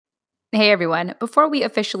Hey everyone. Before we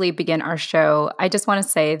officially begin our show, I just want to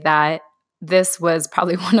say that this was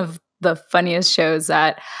probably one of the funniest shows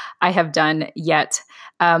that I have done yet.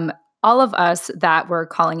 Um, all of us that were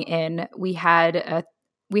calling in, we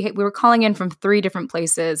were calling in from three different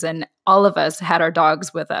places, and all of us had our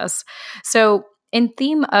dogs with us. So, in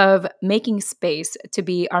theme of making space to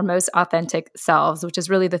be our most authentic selves, which is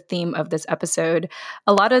really the theme of this episode,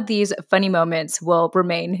 a lot of these funny moments will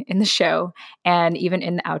remain in the show and even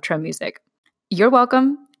in the outro music. You're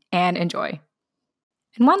welcome and enjoy.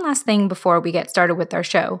 And one last thing before we get started with our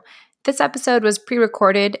show. This episode was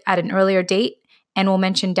pre-recorded at an earlier date and will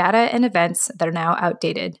mention data and events that are now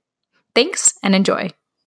outdated. Thanks and enjoy.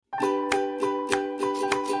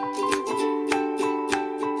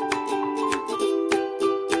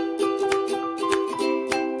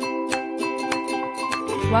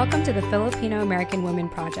 Welcome to the Filipino American Women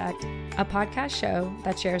Project, a podcast show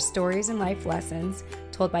that shares stories and life lessons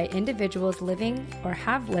told by individuals living or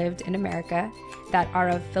have lived in America that are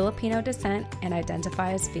of Filipino descent and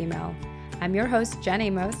identify as female. I'm your host, Jen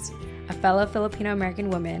Amos, a fellow Filipino American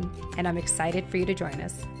woman, and I'm excited for you to join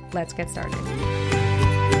us. Let's get started.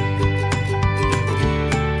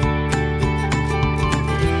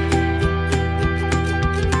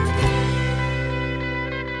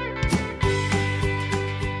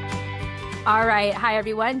 All right. Hi,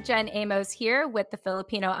 everyone. Jen Amos here with the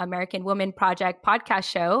Filipino American Women Project podcast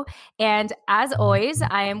show. And as always,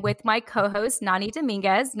 I am with my co-host, Nani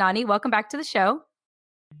Dominguez. Nani, welcome back to the show.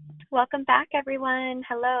 Welcome back, everyone.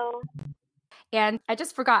 Hello. And I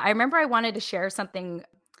just forgot. I remember I wanted to share something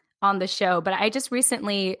on the show, but I just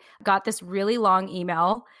recently got this really long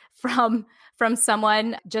email from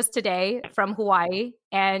someone just today from Hawaii.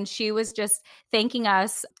 And she was just thanking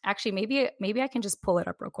us. Actually, maybe I can just pull it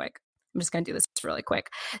up real quick. I'm just going to do this really quick.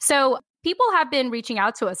 So people have been reaching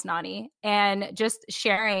out to us, Nani, and just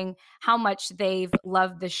sharing how much they've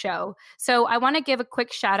loved the show. So I want to give a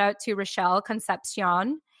quick shout out to Rochelle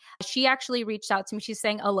Concepcion. She actually reached out to me. She's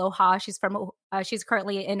saying aloha. She's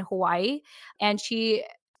currently in Hawaii, and she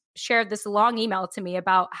shared this long email to me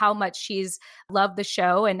about how much she's loved the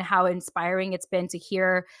show and how inspiring it's been to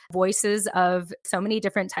hear voices of so many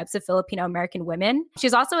different types of Filipino American women.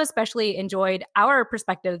 She's also especially enjoyed our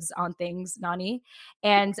perspectives on things, Nani,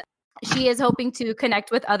 and she is hoping to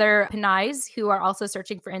connect with other Pinays who are also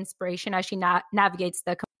searching for inspiration as she navigates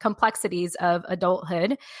the complexities of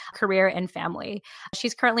adulthood, career, and family.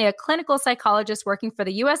 She's currently a clinical psychologist working for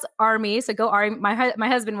the U.S. Army. So go Army. My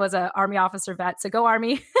husband was an Army officer vet. So go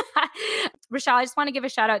Army. Rochelle, I just want to give a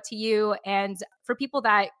shout out to you. And for people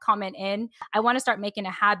that comment in, I want to start making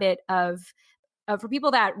a habit of for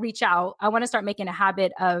people that reach out, I want to start making a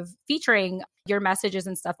habit of featuring your messages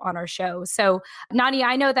and stuff on our show. So, Nani,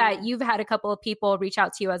 I know that you've had a couple of people reach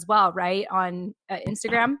out to you as well, right? On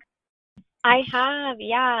Instagram? I have,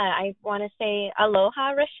 yeah. I want to say aloha,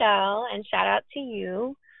 Rochelle, and shout out to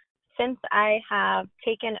you. Since I have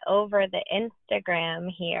taken over the Instagram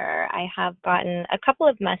here, I have gotten a couple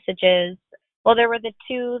of messages. Well, there were the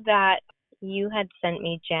two that you had sent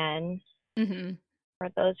me, Jen. Mm-hmm.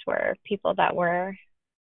 Those were people that were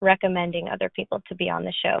recommending other people to be on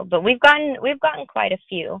the show, but we've gotten quite a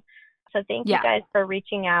few. So thank you guys for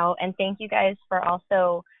reaching out, and thank you guys for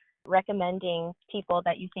also recommending people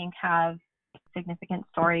that you think have significant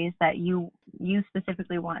stories that you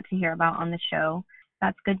specifically want to hear about on the show.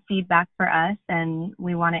 That's good feedback for us, and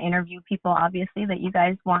we want to interview people, obviously, that you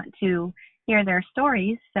guys want to hear their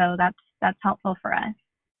stories. So that's helpful for us.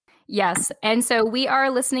 Yes. And so we are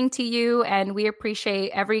listening to you, and we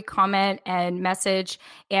appreciate every comment and message.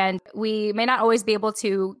 And we may not always be able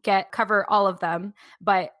to cover all of them,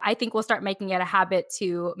 but I think we'll start making it a habit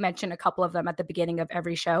to mention a couple of them at the beginning of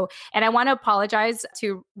every show. And I want to apologize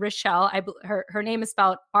to Rochelle. Her name is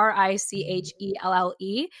spelled Richelle.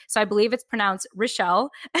 So I believe it's pronounced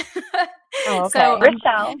Rochelle. Oh, okay. So,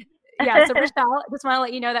 Rochelle. Yeah, so Rochelle, just want to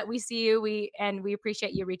let you know that we see you, we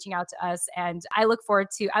appreciate you reaching out to us, and I look forward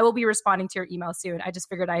to. I will be responding to your email soon. I just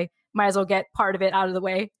figured I might as well get part of it out of the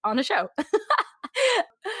way on the show.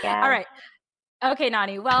 Yeah. All right. Okay,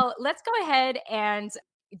 Nani. Well, let's go ahead and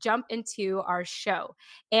jump into our show.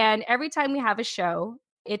 And every time we have a show,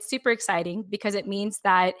 it's super exciting because it means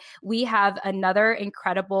that we have another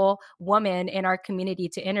incredible woman in our community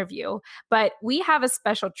to interview. But we have a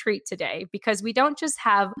special treat today because we don't just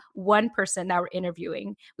have one person that we're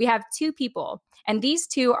interviewing. We have two people, and these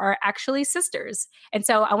two are actually sisters. And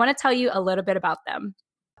so I want to tell you a little bit about them.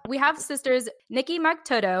 We have sisters Niki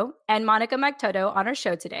Magtoto and Monica Magtoto on our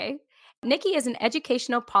show today. Niki is an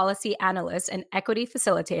educational policy analyst and equity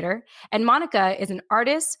facilitator, and Monica is an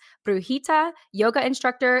artist, brujita, yoga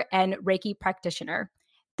instructor, and Reiki practitioner.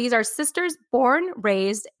 These are sisters born,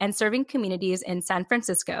 raised, and serving communities in San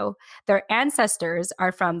Francisco. Their ancestors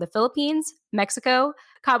are from the Philippines, Mexico,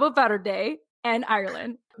 Cabo Verde, and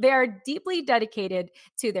Ireland. They are deeply dedicated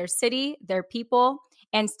to their city, their people,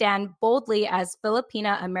 and stand boldly as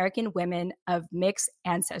Filipina American women of mixed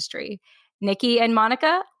ancestry. Niki and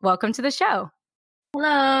Monica, welcome to the show.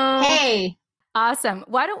 Hello. Hey. Awesome.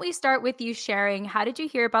 Why don't we start with you sharing how did you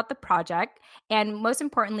hear about the project? And most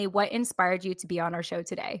importantly, what inspired you to be on our show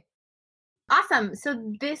today? Awesome. So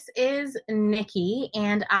this is Niki,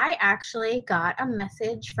 and I actually got a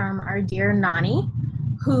message from our dear Nani,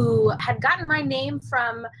 who had gotten my name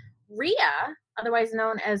from Ria, otherwise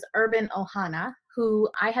known as Urban Ohana, who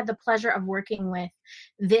I had the pleasure of working with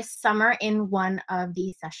this summer in one of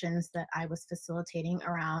the sessions that I was facilitating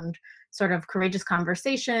around sort of courageous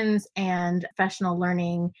conversations and professional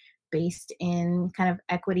learning based in kind of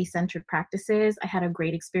equity-centered practices. I had a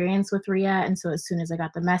great experience with Ria, and so as soon as I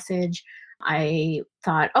got the message, I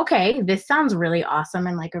thought, okay, this sounds really awesome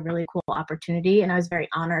and like a really cool opportunity, and I was very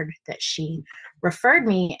honored that she referred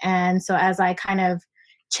me. And so as I kind of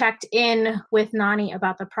checked in with Nani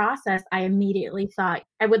about the process, I immediately thought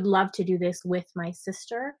I would love to do this with my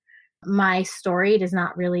sister. My story does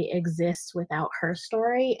not really exist without her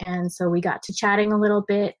story. And so we got to chatting a little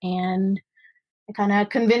bit, and I kind of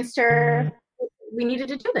convinced her we needed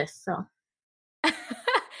to do this.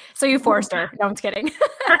 So you forced her. No, I'm just kidding.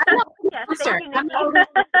 Yes, I'm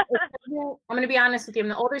going to be honest with you. I'm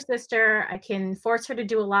the older sister. I can force her to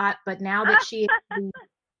do a lot, but now that she is the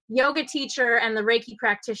yoga teacher and the Reiki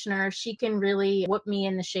practitioner, she can really whip me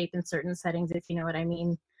into shape in certain settings, if you know what I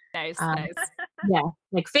mean. Nice. Yeah,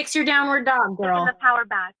 like fix your downward dog, girl. Taking the power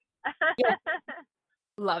back. Yeah.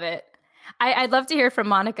 Love it. I'd love to hear from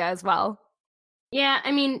Monica as well. Yeah,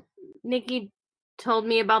 I mean, Niki told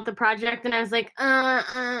me about the project, and I was like,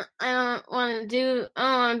 I don't want to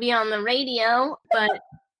be on the radio, but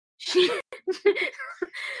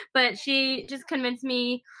she just convinced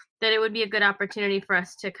me that it would be a good opportunity for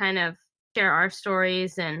us to kind of share our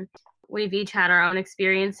stories, and we've each had our own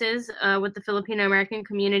experiences with the Filipino American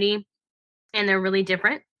community, and they're really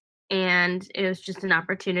different, and it was just an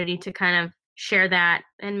opportunity to kind of share that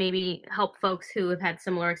and maybe help folks who have had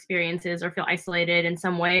similar experiences or feel isolated in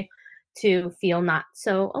some way to feel not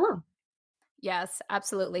so alone. Yes,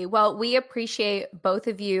 absolutely. Well, we appreciate both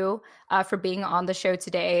of you for being on the show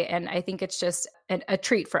today. And I think it's just a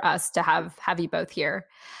treat for us to have you both here.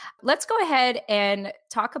 Let's go ahead and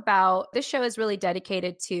talk about this show is really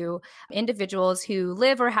dedicated to individuals who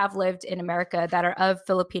live or have lived in America that are of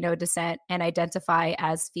Filipino descent and identify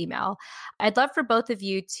as female. I'd love for both of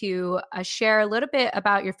you to share a little bit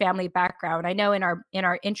about your family background. I know in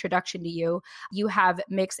our introduction to you, you have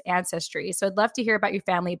mixed ancestry. So I'd love to hear about your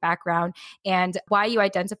family background and why you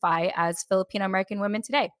identify as Filipino American women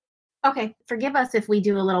today. Okay, forgive us if we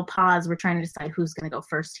do a little pause. We're trying to decide who's going to go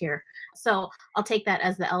first here. So I'll take that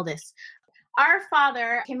as the eldest. Our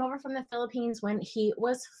father came over from the Philippines when he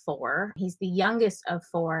was 4. He's the youngest of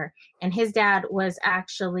 4. And his dad was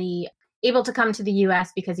actually able to come to the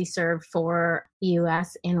U.S. because he served for the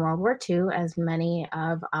U.S. in World War II, as many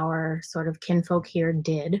of our sort of kinfolk here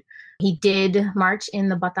did. He did march in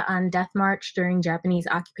the Bataan Death March during Japanese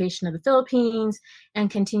occupation of the Philippines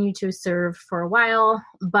and continued to serve for a while,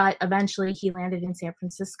 but eventually he landed in San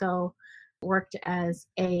Francisco, worked as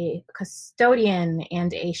a custodian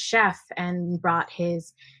and a chef, and brought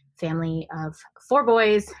his family of 4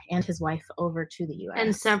 boys and his wife over to the U.S.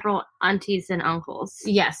 And several aunties and uncles.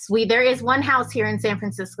 Yes, there is one house here in San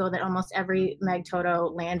Francisco that almost every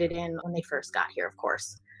Magtoto landed in when they first got here, of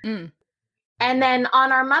course. Mm. And then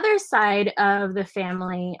on our mother's side of the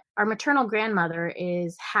family, our maternal grandmother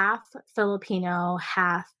is half Filipino,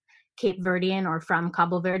 half Cape Verdean, or from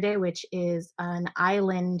Cabo Verde, which is an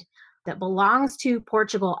island that belongs to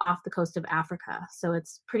Portugal off the coast of Africa. So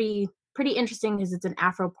it's pretty interesting because it's an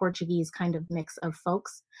Afro-Portuguese kind of mix of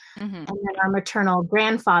folks. Mm-hmm. And then our maternal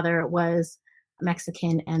grandfather was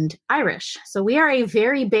Mexican and Irish. So we are a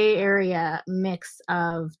very Bay Area mix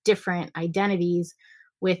of different identities,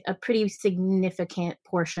 with a pretty significant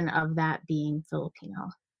portion of that being Filipino.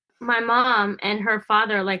 My mom and her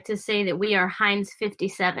father like to say that we are Heinz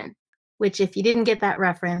 57. Which, if you didn't get that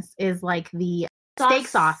reference, is like the steak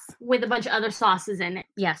sauce with a bunch of other sauces in it.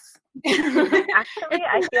 Yes. Actually,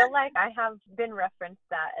 I feel like I have been referenced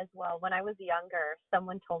that as well. When I was younger,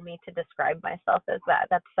 someone told me to describe myself as that.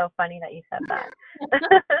 That's so funny that you said that.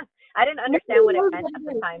 I didn't understand what it meant at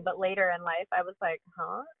the time, but later in life, I was like,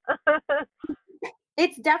 huh?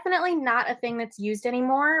 It's definitely not a thing that's used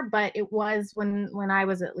anymore, but it was when I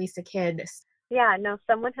was at least a kid. Yeah, no,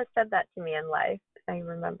 someone has said that to me in life. I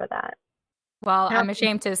remember that. Well, I'm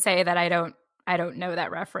ashamed to say that I don't know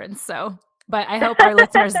that reference. So, but I hope our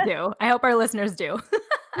listeners do. I hope our listeners do.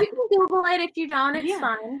 You can Google it if you don't. It's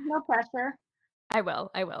fine. No pressure. I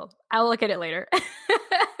will. I'll look at it later.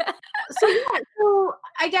 So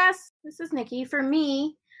I guess this is Niki. For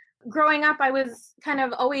me, growing up, I was kind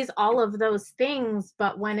of always all of those things.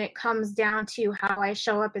 But when it comes down to how I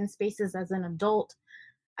show up in spaces as an adult,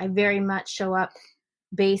 I very much show up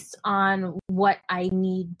based on what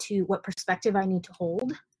perspective I need to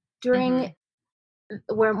hold during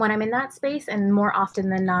when I'm in that space. And more often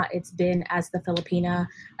than not, it's been as the Filipina,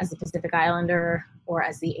 as the Pacific Islander, or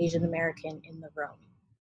as the Asian American in the room.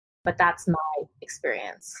 But that's my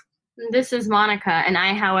experience. This is Monica, and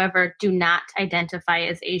I, however, do not identify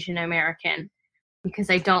as Asian American because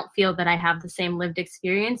I don't feel that I have the same lived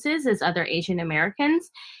experiences as other Asian Americans.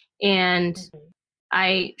 And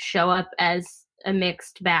I show up as a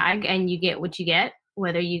mixed bag, and you get what you get,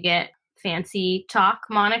 whether you get fancy talk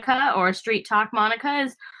Monica or street talk Monica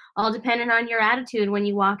is all dependent on your attitude when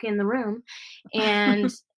you walk in the room. And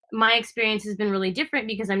my experience has been really different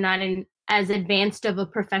because I'm not in as advanced of a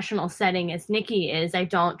professional setting as Niki is. I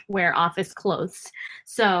don't wear office clothes.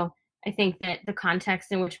 So I think that the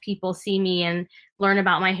context in which people see me and learn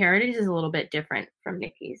about my heritage is a little bit different from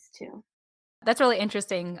Niki's too. That's really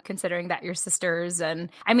interesting considering that you're sisters.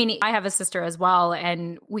 And I mean, I have a sister as well,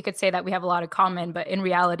 and we could say that we have a lot of common, but in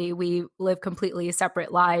reality, we live completely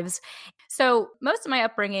separate lives. So most of my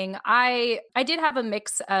upbringing, I did have a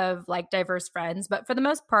mix of like diverse friends, but for the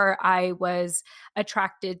most part, I was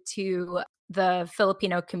attracted to the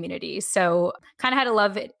Filipino community. So kind of had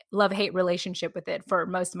a love-hate relationship with it for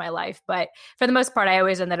most of my life. But for the most part, I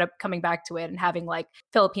always ended up coming back to it and having like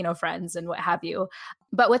Filipino friends and what have you.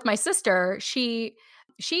 But with my sister, she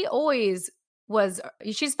always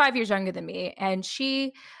she's 5 years younger than me, and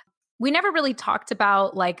we never really talked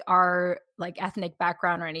about like our like ethnic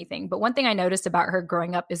background or anything. But one thing I noticed about her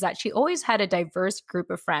growing up is that she always had a diverse group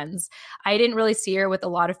of friends. I didn't really see her with a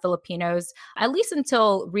lot of Filipinos, at least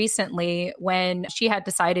until recently when she had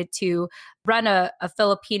decided to run a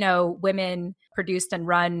Filipino women produced and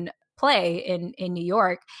run play in New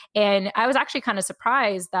York. And I was actually kind of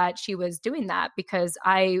surprised that she was doing that because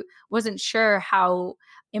I wasn't sure how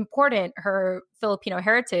important her Filipino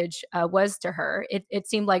heritage was to her. It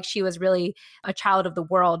seemed like she was really a child of the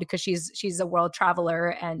world because she's a world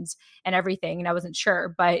traveler and everything. And I wasn't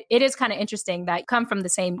sure, but it is kind of interesting that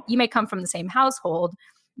you may come from the same household,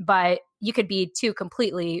 but you could be two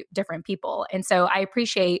completely different people. And so I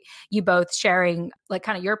appreciate you both sharing like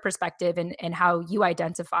kind of your perspective and how you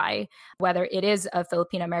identify, whether it is a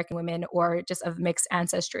Filipino American woman or just of mixed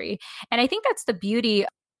ancestry. And I think that's the beauty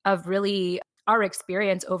of really our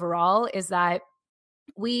experience overall is that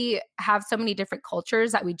we have so many different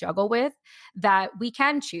cultures that we juggle with that we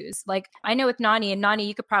can choose. Like I know with Nani, and Nani,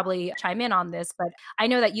 you could probably chime in on this, but I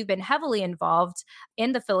know that you've been heavily involved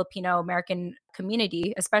in the Filipino American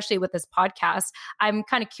community, especially with this podcast. I'm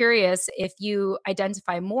kind of curious if you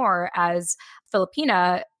identify more as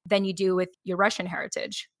Filipina than you do with your Russian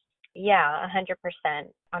heritage. Yeah, 100%.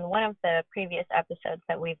 On one of the previous episodes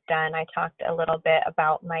that we've done, I talked a little bit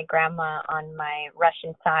about my grandma on my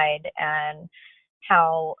Russian side and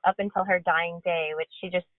how up until her dying day, which she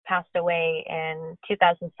just passed away in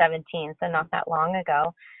 2017, so not that long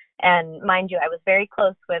ago. And mind you, I'm very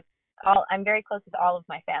close with all of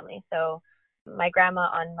my family. So my grandma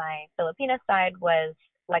on my Filipina side was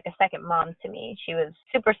like a second mom to me. She was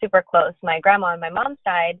super, super close. My grandma on my mom's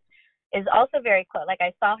side is also very close. Like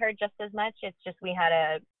I saw her just as much. It's just we had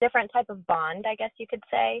a different type of bond, I guess you could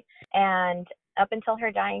say. And up until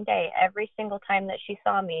her dying day, every single time that she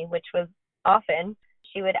saw me, which was often,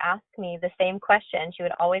 she would ask me the same question. She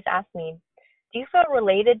would always ask me, do you feel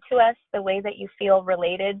related to us the way that you feel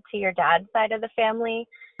related to your dad's side of the family?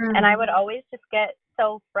 Mm-hmm. And I would always just get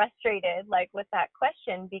so frustrated like with that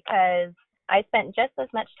question because I spent just as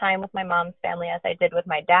much time with my mom's family as I did with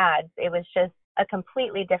my dad's. It was just a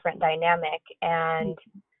completely different dynamic. And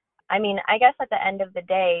I mean, I guess at the end of the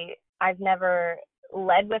day, I've never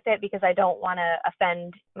led with it because I don't want to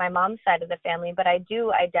offend my mom's side of the family, but I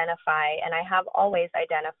do identify, and I have always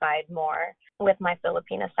identified more with my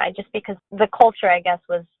Filipina side just because the culture, I guess,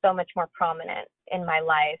 was so much more prominent in my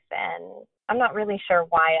life. And I'm not really sure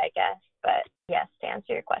why, I guess, but yes, to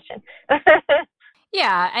answer your question.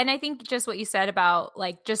 Yeah. And I think just what you said about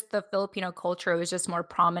like just the Filipino culture was just more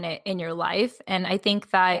prominent in your life. And I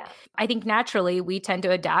think that, I think naturally we tend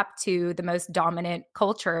to adapt to the most dominant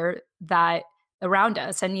culture that around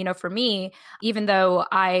us. And, you know, for me, even though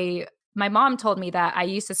my mom told me that I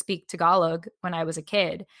used to speak Tagalog when I was a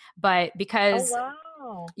kid, but because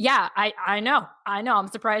Wow. Yeah, I know. I'm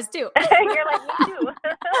surprised too. You're like, me too.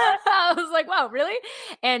 I was like, wow, really?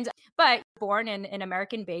 But born in an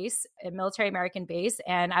American base, a military American base,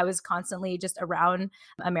 and I was constantly just around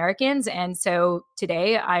Americans. And so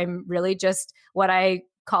today I'm really just what I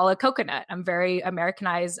call a coconut. I'm very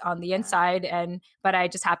Americanized on the inside, but I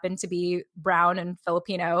just happen to be brown and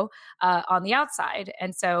Filipino on the outside.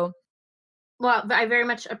 And so well, I very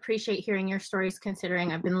much appreciate hearing your stories,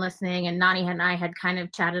 considering I've been listening, and Nani and I had kind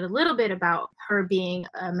of chatted a little bit about her being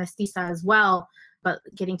a mestiza as well, but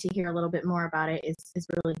getting to hear a little bit more about it is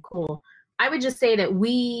really cool. I would just say that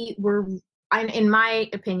we were, in my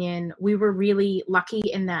opinion, we were really lucky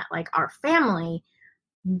in that, like, our family,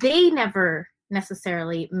 they never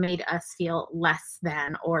necessarily made us feel less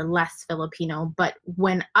than or less Filipino, but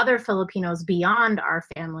when other Filipinos beyond our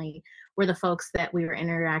family were the folks that we were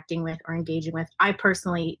interacting with or engaging with, I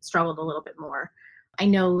personally struggled a little bit more. I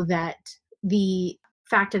know that the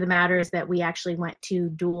fact of the matter is that we actually went to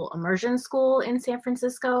dual immersion school in San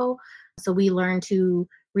Francisco. So we learned to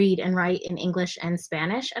read and write in English and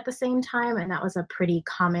Spanish at the same time. And that was a pretty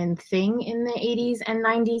common thing in the 80s and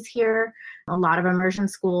 90s here. A lot of immersion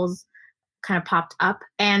schools kind of popped up.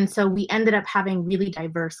 And so we ended up having really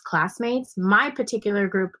diverse classmates. My particular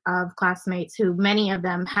group of classmates, who many of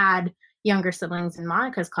them had younger siblings in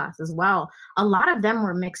Monica's class as well, a lot of them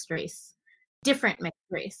were mixed race, different mixed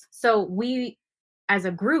race. So we, as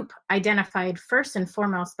a group, identified first and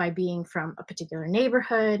foremost by being from a particular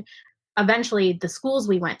neighborhood. Eventually, the schools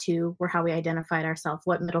we went to were how we identified ourselves,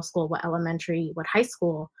 what middle school, what elementary, what high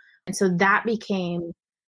school. And so that became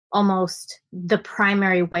almost the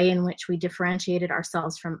primary way in which we differentiated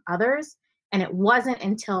ourselves from others. And it wasn't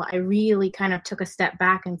until I really kind of took a step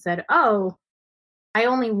back and said, oh, I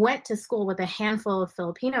only went to school with a handful of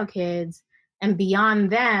Filipino kids, and beyond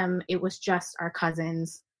them, it was just our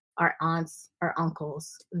cousins, our aunts, our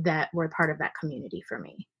uncles that were part of that community for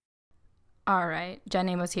me. All right, Jen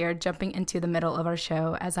Amos here, jumping into the middle of our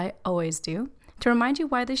show, as I always do, to remind you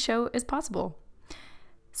why this show is possible.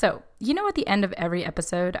 So, at the end of every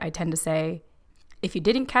episode, I tend to say, if you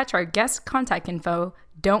didn't catch our guest contact info,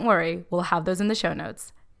 don't worry, we'll have those in the show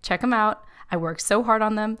notes. Check them out. I worked so hard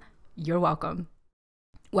on them. You're welcome.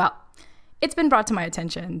 Well, it's been brought to my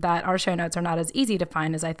attention that our show notes are not as easy to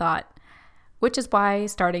find as I thought, which is why,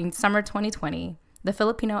 starting summer 2020, the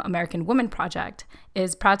Filipino American Women Project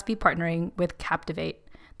is proud to be partnering with Captivate,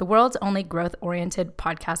 the world's only growth-oriented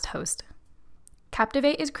podcast host.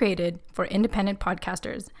 Captivate is created for independent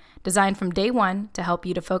podcasters, designed from day one to help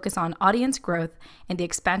you to focus on audience growth and the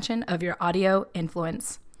expansion of your audio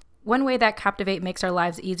influence. One way that Captivate makes our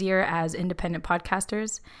lives easier as independent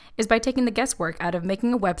podcasters is by taking the guesswork out of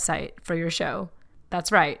making a website for your show.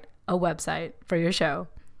 That's right, a website for your show.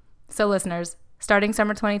 So listeners, starting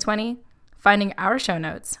summer 2020, finding our show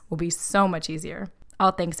notes will be so much easier.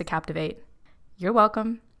 All thanks to Captivate. You're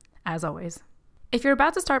welcome, as always. If you're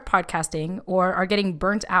about to start podcasting or are getting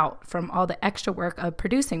burnt out from all the extra work of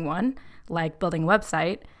producing one, like building a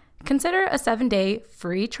website, consider a 7-day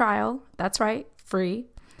free trial, that's right, free,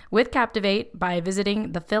 with Captivate by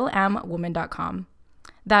visiting thephilamwoman.com.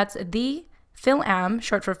 That's the Philam,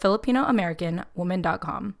 short for Filipino American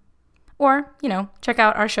woman.com. Or, check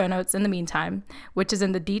out our show notes in the meantime, which is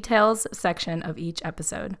in the details section of each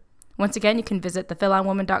episode. Once again, you can visit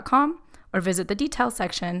thephilamwoman.com or visit the details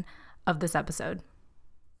section of this episode.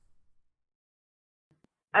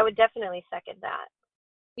 I would definitely second that.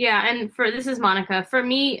 Yeah, and this is Monica. For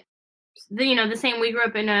me, the same, we grew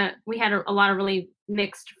up we had a lot of really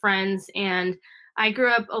mixed friends, and I grew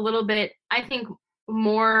up a little bit, I think,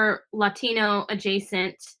 more Latino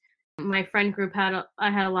adjacent. My friend group I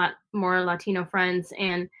had a lot more Latino friends,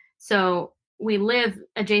 and so we live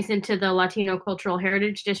adjacent to the Latino Cultural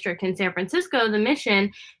Heritage District in San Francisco, the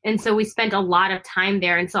Mission, and so we spent a lot of time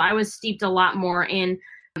there. And so I was steeped a lot more in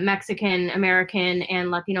Mexican American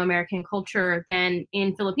and Latino American culture than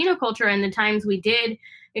in Filipino culture. And the times we did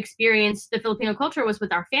experience the Filipino culture was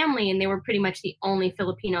with our family, and they were pretty much the only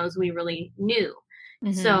Filipinos we really knew.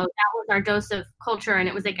 Mm-hmm. So that was our dose of culture, and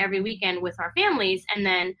it was like every weekend with our families, and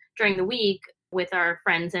then during the week with our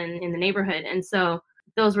friends in the neighborhood. And so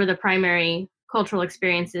those were the primary cultural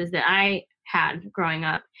experiences that I had growing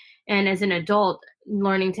up. And as an adult,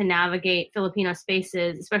 learning to navigate Filipino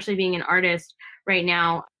spaces, especially being an artist right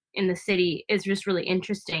now in the city, is just really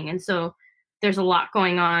interesting. And so there's a lot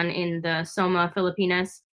going on in the Soma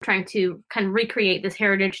Filipinas, trying to kind of recreate this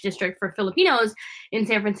heritage district for Filipinos in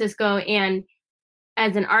San Francisco. And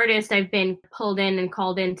as an artist, I've been pulled in and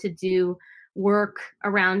called in to do work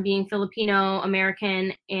around being Filipino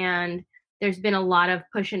American, and there's been a lot of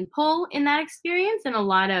push and pull in that experience, and a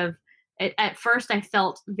lot of at first I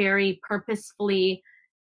felt very purposefully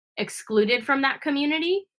excluded from that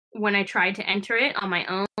community when I tried to enter it on my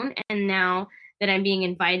own. And now that I'm being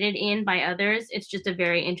invited in by others, it's just a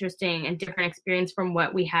very interesting and different experience from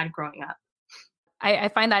what we had growing up. I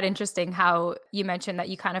find that interesting how you mentioned that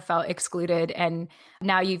you kind of felt excluded and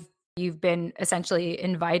now you've been essentially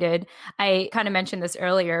invited. I kind of mentioned this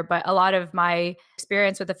earlier, but a lot of my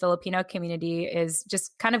experience with the Filipino community is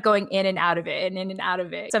just kind of going in and out of it and in and out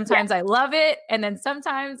of it. Sometimes I love it, and then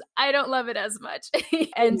sometimes I don't love it as much.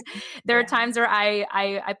 And there are times where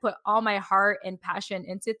I put all my heart and passion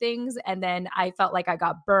into things, and then I felt like I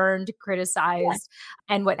got burned, criticized,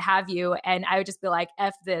 and what have you. And I would just be like,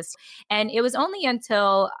 F this. And it was only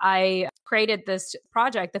until I created this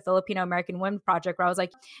project, the Filipino American Women Project, where I was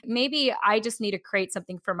like, maybe I just need to create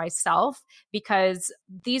something for myself, because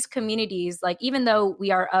these communities, like, even though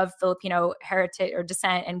we are of Filipino heritage or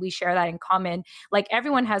descent and we share that in common, like,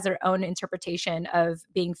 everyone has their own interpretation of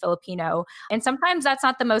being Filipino. And sometimes that's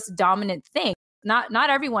not the most dominant thing. Not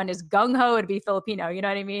everyone is gung-ho to be Filipino, you know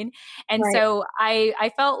what I mean? And so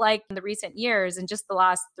I felt like in the recent years and just the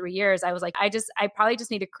last 3 years, I was like, I probably just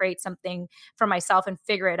need to create something for myself and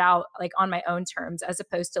figure it out like on my own terms, as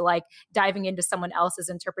opposed to like diving into someone else's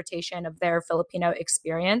interpretation of their Filipino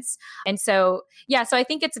experience. And so, so I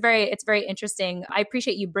think it's very interesting. I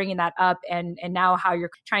appreciate you bringing that up, and now how you're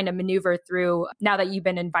trying to maneuver through now that you've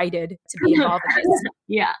been invited to be involved in this.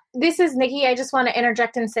 Yeah. This is Niki. I just want to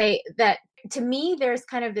interject and say that to me, there's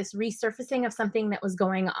kind of this resurfacing of something that was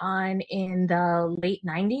going on in the late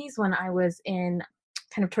 90s when I was in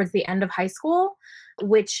kind of towards the end of high school,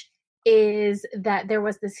 which is that there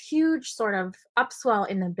was this huge sort of upswell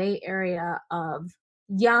in the Bay Area of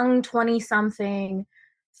young 20-something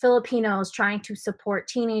Filipinos trying to support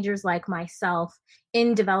teenagers like myself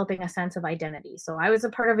in developing a sense of identity. So I was a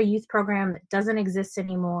part of a youth program that doesn't exist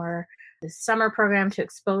anymore, this summer program to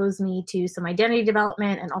expose me to some identity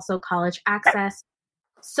development and also college access.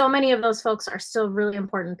 So many of those folks are still really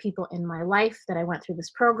important people in my life that I went through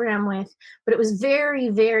this program with, but it was very,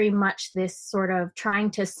 very much this sort of trying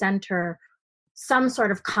to center some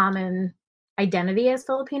sort of common identity as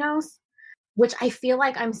Filipinos, which I feel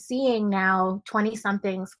like I'm seeing now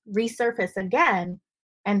 20-somethings resurface again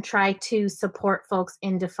and try to support folks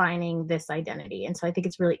in defining this identity. And so I think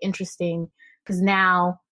it's really interesting because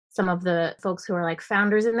now some of the folks who are like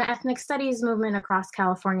founders in the ethnic studies movement across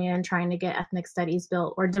California and trying to get ethnic studies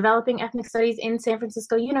built or developing ethnic studies in San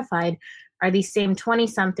Francisco Unified are these same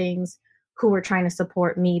 20-somethings who were trying to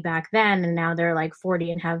support me back then. And now they're like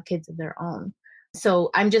 40 and have kids of their own.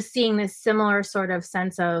 So I'm just seeing this similar sort of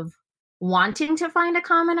sense of wanting to find a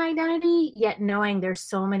common identity, yet knowing there's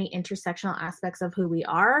so many intersectional aspects of who we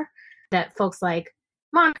are that folks like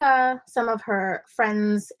Monica, some of her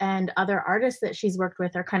friends and other artists that she's worked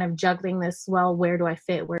with are kind of juggling this, well, where do I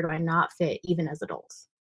fit? Where do I not fit, even as adults?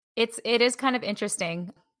 It is kind of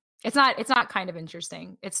interesting. It's not kind of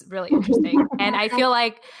interesting. It's really interesting. And I feel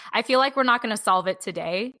like we're not going to solve it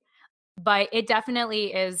today, but it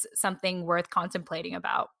definitely is something worth contemplating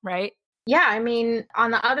about, right? Yeah, I mean,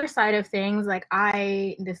 on the other side of things, like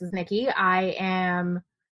this is Niki. I am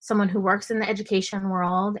someone who works in the education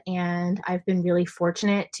world, and I've been really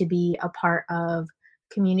fortunate to be a part of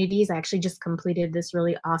communities. I actually just completed this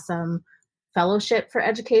really awesome fellowship for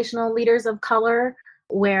educational leaders of color,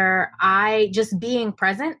 where just being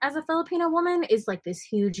present as a Filipino woman is like this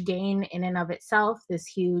huge gain in and of itself, this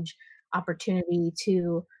huge opportunity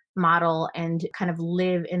to model and kind of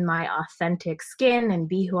live in my authentic skin and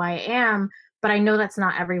be who I am. But I know that's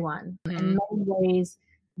not everyone. Mm-hmm. In many ways,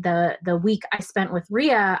 the week I spent with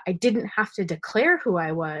Ria, I didn't have to declare who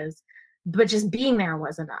I was, but just being there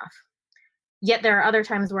was enough. Yet there are other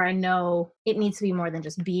times where I know it needs to be more than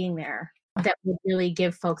just being there, that would really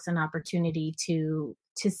give folks an opportunity to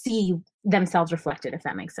see themselves reflected, if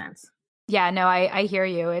that makes sense. Yeah, no, I hear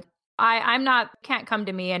you. Can't come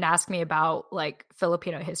to me and ask me about like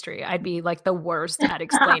Filipino history. I'd be like the worst at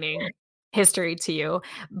explaining history to you.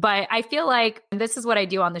 But I feel like this is what I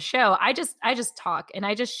do on the show. I just talk and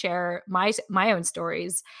I just share my own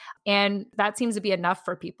stories. And that seems to be enough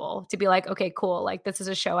for people to be like, okay, cool. Like, this is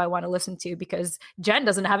a show I want to listen to because Jen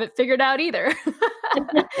doesn't have it figured out either.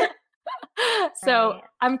 So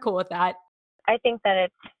I'm cool with that. I think that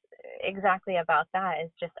it's exactly about that.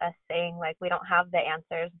 Is just us saying like, we don't have the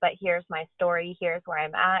answers, but here's my story. Here's where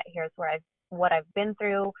I'm at. Here's what I've been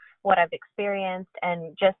through, what I've experienced.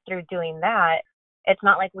 And just through doing that, it's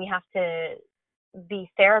not like we have to be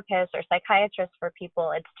therapists or psychiatrists for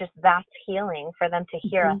people. It's just that's healing for them to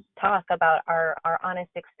hear us talk about our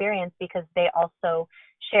honest experience, because they also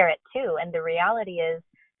share it too. And the reality is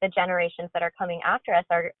the generations that are coming after us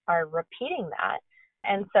are repeating that.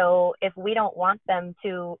 And so if we don't want them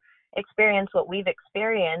to experience what we've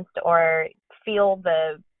experienced or feel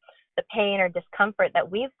the pain or discomfort that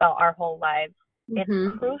we've felt our whole lives,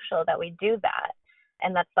 it's crucial that we do that.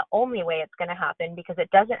 And that's the only way it's going to happen, because it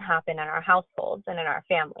doesn't happen in our households and in our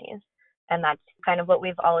families. And that's kind of what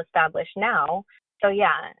we've all established now. So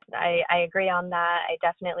yeah, I agree on that.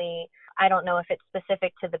 I don't know if it's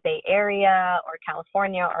specific to the Bay Area or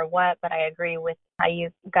California or what, but I agree with how you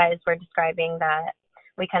guys were describing that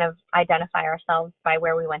we kind of identify ourselves by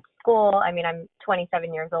where we went to school. I mean, I'm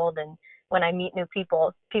 27 years old, and when I meet new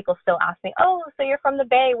people, people still ask me, oh, so you're from the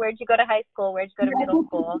Bay. Where'd you go to high school? Where'd you go to middle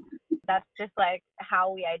school? That's just like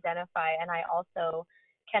how we identify. And I also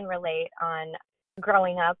can relate on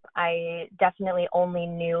growing up. I definitely only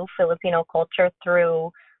knew Filipino culture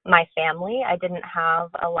through my family. I didn't have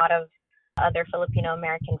a lot of other Filipino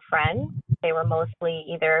American friends. They were mostly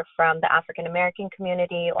either from the African American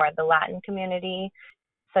community or the Latin community.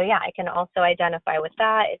 So yeah, I can also identify with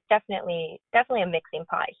that. It's definitely a mixing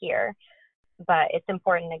pot here. But it's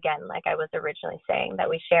important, again, like I was originally saying, that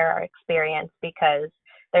we share our experience, because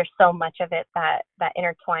there's so much of it that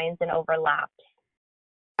intertwines and overlaps.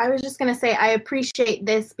 I was just going to say, I appreciate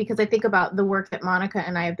this because I think about the work that Monica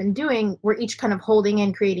and I have been doing. We're each kind of holding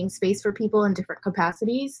and creating space for people in different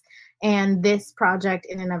capacities. And this project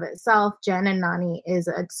in and of itself, Jen and Nani, is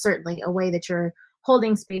certainly a way that you're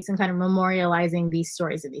holding space and kind of memorializing these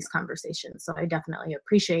stories and these conversations. So I definitely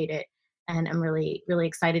appreciate it. And I'm really, really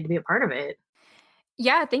excited to be a part of it.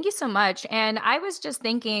 Yeah, thank you so much. And I was just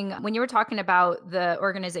thinking, when you were talking about the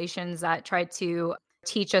organizations that tried to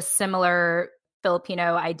teach a similar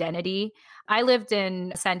Filipino identity, I lived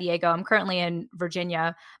in San Diego. I'm currently in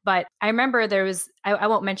Virginia, but I remember there was, I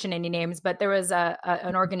won't mention any names, but there was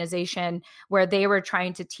an organization where they were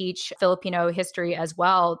trying to teach Filipino history as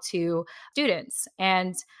well to students,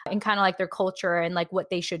 and kind of like their culture and like what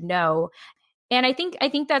they should know. And I think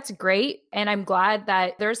that's great. And I'm glad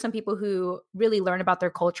that there are some people who really learn about their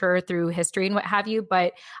culture through history and what have you.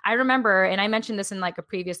 But I remember, and I mentioned this in like a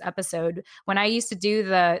previous episode, when I used to do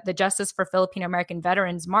the Justice for Filipino American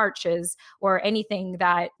Veterans marches or anything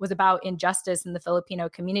that was about injustice in the Filipino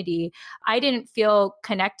community, I didn't feel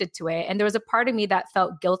connected to it. And there was a part of me that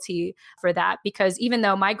felt guilty for that, because even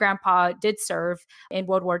though my grandpa did serve in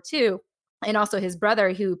World War II, and also his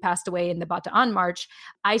brother who passed away in the Bataan March,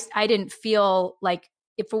 I didn't feel like,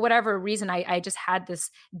 if for whatever reason, I just had this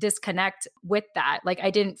disconnect with that. Like I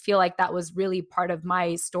didn't feel like that was really part of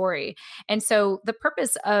my story. And so the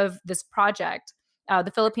purpose of this project, the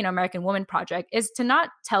Filipino American Woman Project, is to not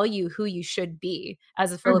tell you who you should be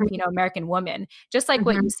as a Filipino American woman. Just like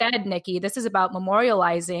what you said, Niki, this is about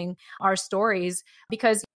memorializing our stories,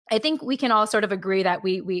 because I think we can all sort of agree that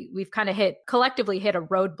we've kind of collectively hit a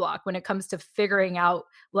roadblock when it comes to figuring out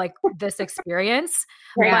like this experience.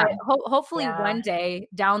 Yeah. But hopefully one day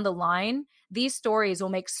down the line, these stories will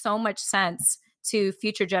make so much sense to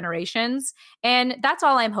future generations. And that's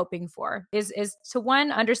all I'm hoping for is to,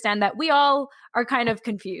 one, understand that we all are kind of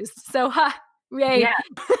confused. So yay.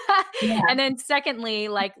 Yeah. And then secondly,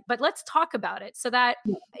 like, but let's talk about it so that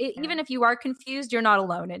even if you are confused, you're not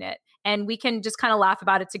alone in it. And we can just kind of laugh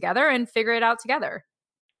about it together and figure it out together.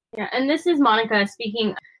 Yeah, and this is Monica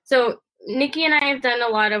speaking. So Niki and I have done a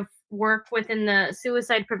lot of work within the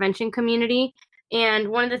suicide prevention community. And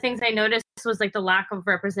one of the things I noticed was like the lack of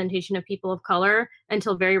representation of people of color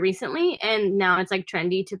until very recently. And now it's like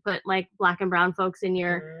trendy to put like Black and brown folks in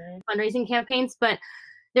your fundraising campaigns. But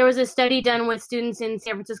there was a study done with students in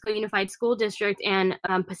San Francisco Unified School District, and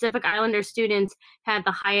Pacific Islander students had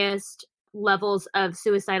the highest levels of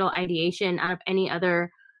suicidal ideation out of any other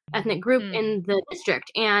ethnic group in the district.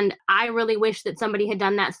 And I really wish that somebody had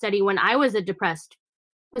done that study when I was a depressed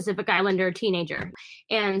Pacific Islander teenager.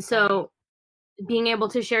 And so being able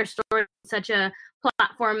to share stories on such a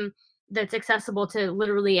platform that's accessible to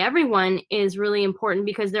literally everyone is really important,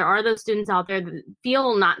 because there are those students out there that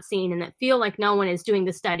feel not seen and that feel like no one is doing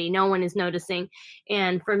the study, no one is noticing.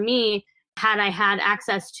 And for me, had I had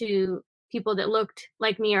access to people that looked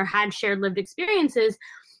like me or had shared lived experiences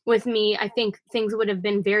with me, I think things would have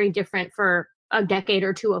been very different for a decade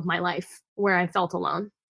or two of my life where I felt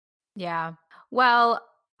alone. Yeah. Well,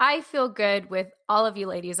 I feel good with all of you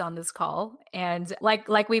ladies on this call. And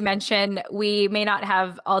like we mentioned, we may not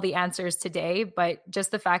have all the answers today, but just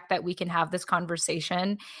the fact that we can have this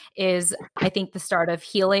conversation is, I think, the start of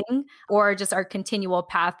healing, or just our continual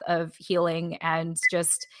path of healing and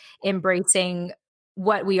just embracing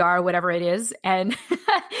what we are, whatever it is, and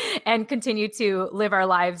and continue to live our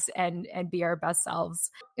lives and be our best selves.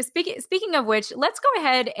 Speaking of which, let's go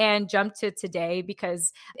ahead and jump to today,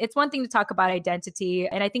 because it's one thing to talk about identity,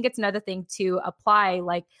 and I think it's another thing to apply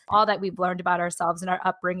like all that we've learned about ourselves and our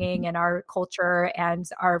upbringing and our culture and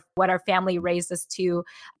our what our family raised us to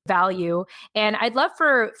value. And I'd love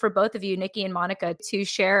for both of you, Niki and Monica, to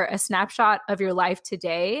share a snapshot of your life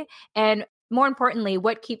today, and more importantly,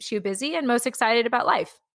 what keeps you busy and most excited about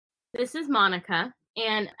life? This is Monica,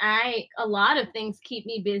 and a lot of things keep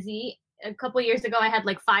me busy. A couple years ago, I had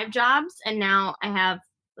like 5 jobs, and now I have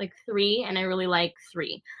like 3, and I really like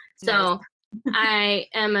 3. So nice. I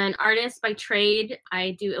am an artist by trade.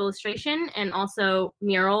 I do illustration and also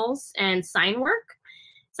murals and sign work,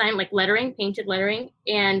 like lettering, painted lettering.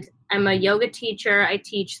 And I'm a yoga teacher. I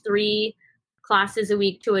teach 3 classes a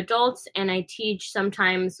week to adults, and I teach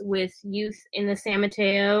sometimes with youth in the San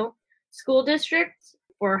Mateo School District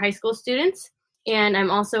for high school students. And I'm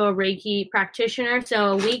also a Reiki practitioner.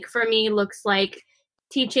 So a week for me looks like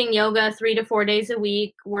teaching yoga 3 to 4 days a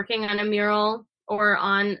week, working on a mural or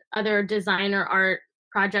on other designer art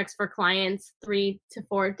projects for clients 3 to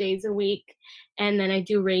 4 days a week. And then I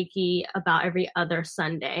do Reiki about every other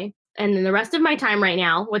Sunday. And then the rest of my time right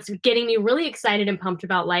now, what's getting me really excited and pumped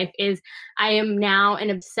about life is I am now an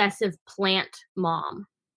obsessive plant mom.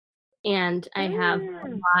 And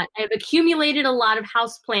I've accumulated a lot of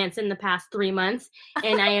house plants in the past 3 months,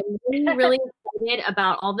 and I am really, really excited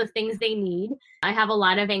about all the things they need. I have a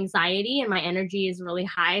lot of anxiety and my energy is really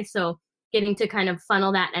high. So getting to kind of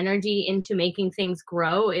funnel that energy into making things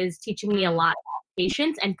grow is teaching me a lot of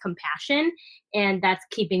patience and compassion. And that's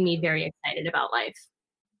keeping me very excited about life.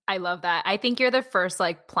 I love that. I think you're the first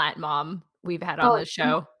like plant mom we've had on this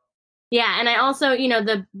show. Yeah. And I also,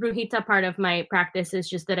 the Brujita part of my practice is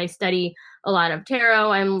just that I study a lot of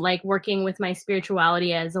tarot. I'm like working with my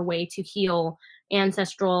spirituality as a way to heal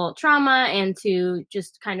ancestral trauma and to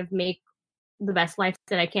just kind of make the best life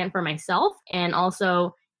that I can for myself, and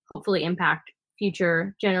also hopefully impact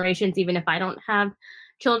future generations. Even if I don't have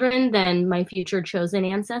children, then my future chosen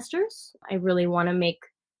ancestors. I really want to make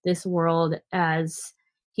this world as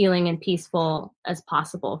healing and peaceful as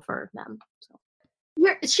possible for them. So.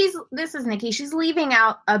 This is Niki. She's leaving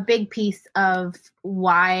out a big piece of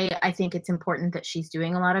why I think it's important that she's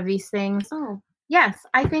doing a lot of these things. Oh, yes,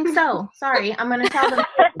 I think so. Sorry, I'm going to tell them.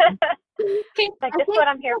 Like, this is what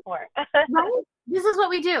I'm here for. Right? This is what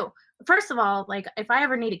we do. First of all, like, if I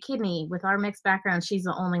ever need a kidney with our mixed background, she's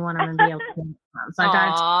the only one I'm going to be able to do. So I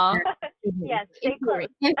got yes,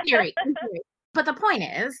 in theory. But the point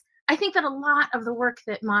is, I think that a lot of the work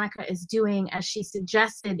that Monica is doing, as she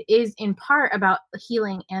suggested, is in part about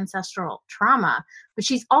healing ancestral trauma, but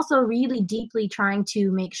she's also really deeply trying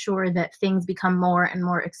to make sure that things become more and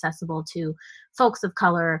more accessible to folks of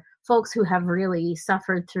color, folks who have really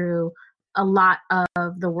suffered through a lot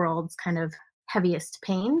of the world's kind of heaviest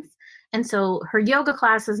pains. And so her yoga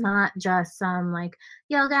class is not just some like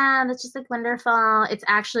yoga that's just like wonderful. It's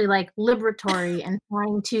actually like liberatory and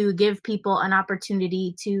trying to give people an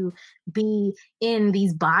opportunity to be in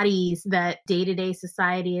these bodies that day-to-day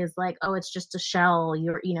society is like, oh, it's just a shell.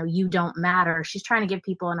 You don't matter. She's trying to give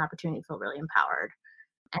people an opportunity to feel really empowered.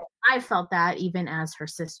 And I felt that even as her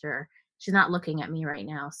sister. She's not looking at me right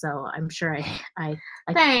now, so I'm sure I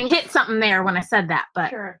hit something there when I said that. But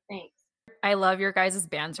sure, thanks. I love your guys'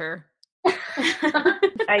 banter.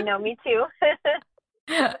 I know, me too.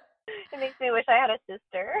 It makes me wish I had a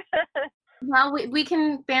sister. Well, we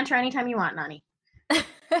can banter anytime you want, Nani.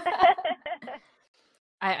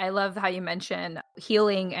 I love how you mention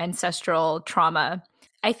healing ancestral trauma.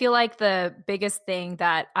 I feel like the biggest thing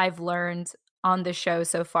that I've learned on the show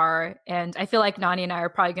so far, and I feel like Nani and I are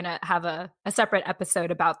probably going to have a separate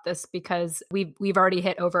episode about this because we've already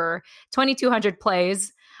hit over 2,200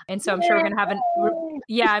 plays. And so I'm sure we're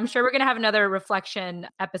going to have another reflection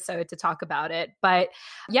episode to talk about it. But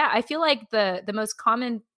yeah, I feel like the most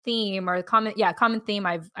common theme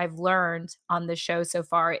I've learned on the show so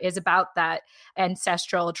far is about that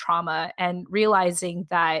ancestral trauma, and realizing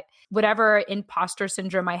that whatever imposter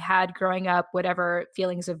syndrome I had growing up, whatever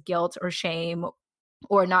feelings of guilt or shame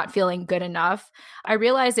or not feeling good enough, I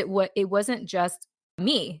realized it wasn't just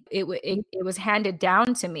me. It was handed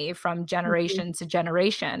down to me from generation to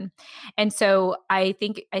generation. And so I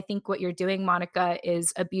think what you're doing, Monica,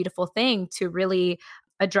 is a beautiful thing to really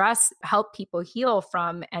help people heal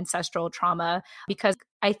from ancestral trauma, because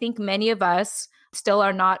I think many of us still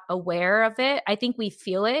are not aware of it. I think we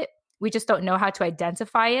feel it. We just don't know how to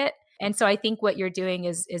identify it. And so I think what you're doing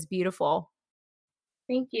is beautiful.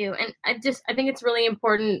 Thank you. And I think it's really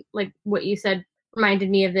important, like what you said reminded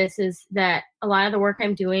me of this is that a lot of the work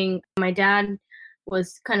I'm doing, my dad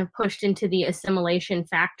was kind of pushed into the assimilation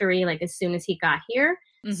factory like as soon as he got here.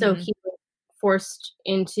 Mm-hmm. So he was forced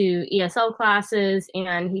into ESL classes,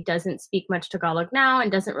 and he doesn't speak much Tagalog now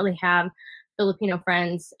and doesn't really have Filipino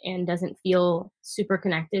friends and doesn't feel super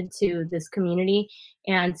connected to this community.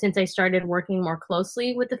 And since I started working more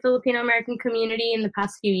closely with the Filipino American community in the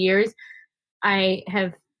past few years, I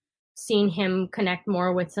have seen him connect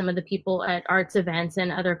more with some of the people at arts events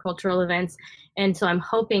and other cultural events. And so I'm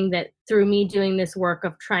hoping that through me doing this work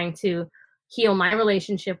of trying to heal my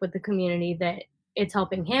relationship with the community, that it's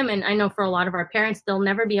helping him. And I know for a lot of our parents, they'll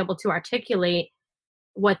never be able to articulate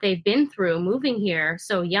what they've been through moving here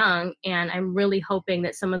so young. And I'm really hoping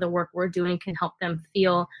that some of the work we're doing can help them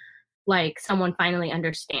feel like someone finally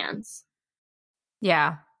understands.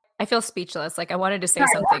 Yeah. I feel speechless. Like I wanted to say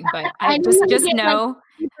something, but I just know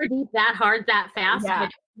super deep that hard, that fast. Yeah.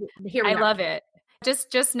 But here we I love it.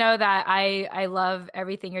 Just know that I love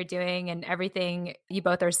everything you're doing and everything you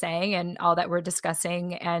both are saying and all that we're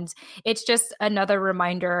discussing. And it's just another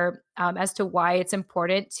reminder as to why it's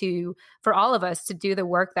important for all of us to do the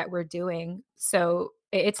work that we're doing. So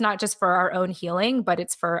it's not just for our own healing, but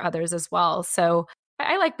it's for others as well. So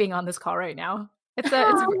I like being on this call right now.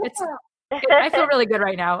 I feel really good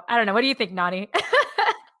right now. I don't know. What do you think, Nani?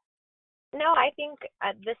 No, I think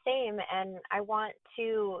the same. And I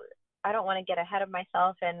don't want to get ahead of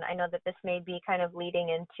myself. And I know that this may be kind of leading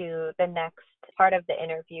into the next part of the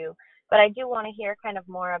interview, but I do want to hear kind of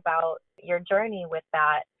more about your journey with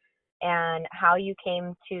that and how you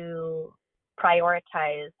came to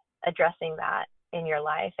prioritize addressing that in your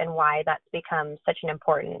life and why that's become such an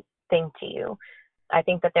important thing to you. I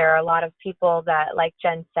think that there are a lot of people that, like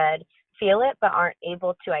Jen said, feel it but aren't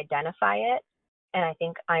able to identify it. And I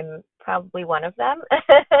think I'm probably one of them.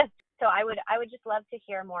 So I would just love to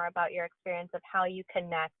hear more about your experience of how you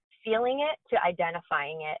connect feeling it to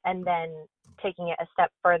identifying it and then taking it a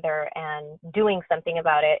step further and doing something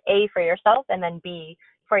about it, A, for yourself, and then B,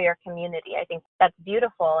 for your community. I think that's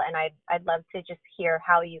beautiful, and I'd love to just hear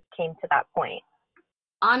how you came to that point.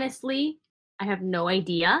 Honestly, I have no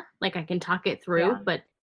idea. Like I can talk it through, but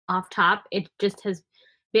off top, it just has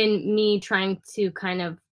been me trying to kind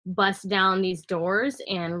of bust down these doors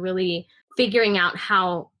and really figuring out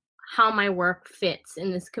how my work fits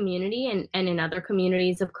in this community and in other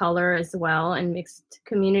communities of color as well and mixed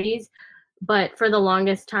communities. But for the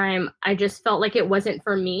longest time, I just felt like it wasn't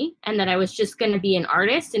for me and that I was just going to be an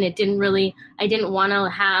artist, and I didn't want to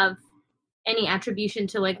have any attribution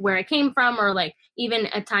to like where I came from or like even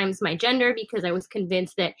at times my gender, because I was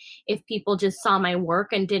convinced that if people just saw my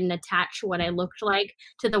work and didn't attach what I looked like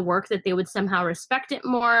to the work, that they would somehow respect it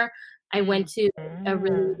more. I went to a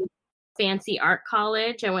really fancy art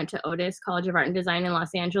college. I went to Otis College of Art and Design in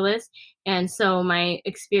Los Angeles. And so my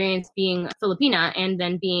experience being Filipina and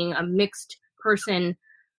then being a mixed person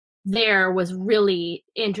there was really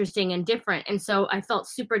interesting and different. And so I felt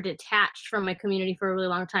super detached from my community for a really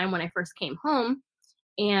long time when I first came home.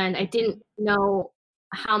 And I didn't know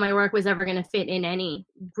how my work was ever going to fit in any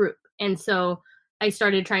group. And so I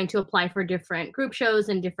started trying to apply for different group shows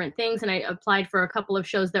and different things. And I applied for a couple of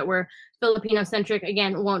shows that were Filipino-centric.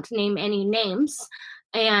 Again, won't name any names.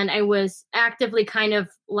 And I was actively kind of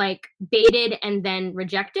like baited and then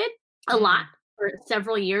rejected a lot for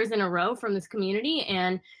several years in a row from this community.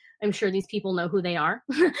 And I'm sure these people know who they are.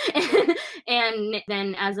 And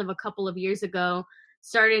then as of a couple of years ago,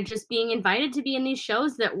 started just being invited to be in these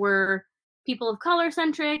shows that were people of color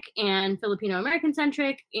centric and Filipino American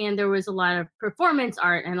centric. And there was a lot of performance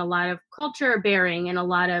art and a lot of culture bearing and a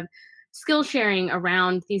lot of skill sharing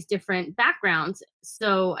around these different backgrounds.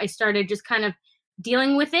 So I started just kind of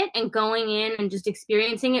dealing with it and going in and just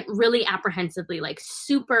experiencing it really apprehensively, like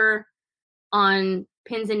super on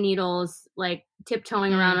pins and needles, like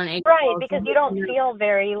tiptoeing around on eggshells. Right, because you don't feel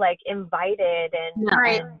very like invited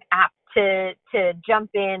and apt to jump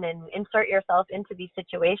in and insert yourself into these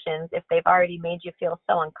situations if they've already made you feel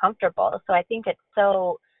so uncomfortable. So I think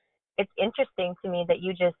it's interesting to me that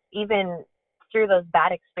you just, even through those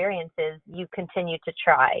bad experiences, you continue to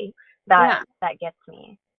try. That gets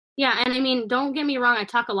me. Yeah, and I mean, don't get me wrong, I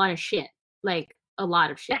talk a lot of shit, like a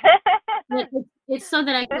lot of shit. It's so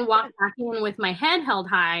that I can walk back in with my head held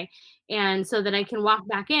high, and so that I can walk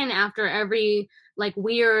back in after every like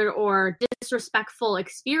weird or disrespectful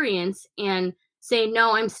experience and say,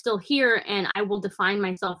 no, I'm still here and I will define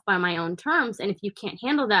myself by my own terms. And if you can't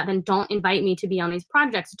handle that, then don't invite me to be on these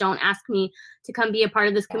projects. Don't ask me to come be a part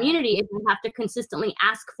of this community if you have to consistently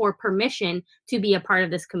ask for permission to be a part of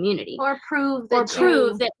this community. Or prove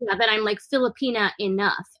that that I'm like Filipina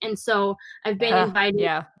enough. And so I've been invited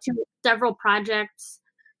to several projects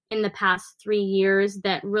in the past 3 years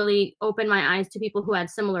that really opened my eyes to people who had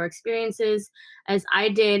similar experiences as I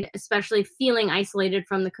did, especially feeling isolated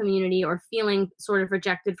from the community or feeling sort of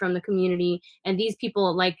rejected from the community. And these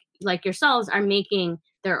people like yourselves are making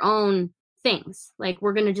their own things. Like,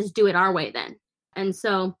 we're going to just do it our way then. And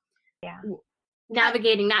so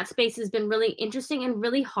navigating that space has been really interesting and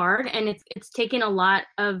really hard. And it's taken a lot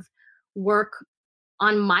of work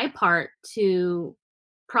on my part to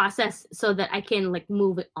process so that I can like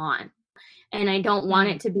move it on. And I don't want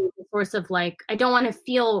it to be the source of like, I don't want to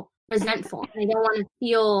feel resentful. I don't want to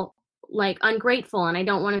feel like ungrateful. And I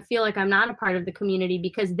don't want to feel like I'm not a part of the community,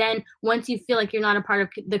 because then once you feel like you're not a part of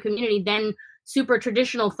the community, then super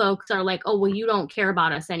traditional folks are like, oh, well, you don't care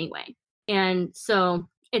about us anyway. And so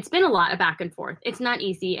it's been a lot of back and forth. It's not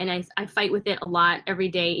easy. And I fight with it a lot every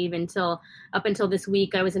day, even up until this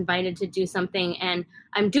week. I was invited to do something and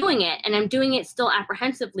I'm doing it, and I'm doing it still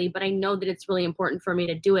apprehensively, but I know that it's really important for me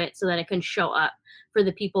to do it so that I can show up for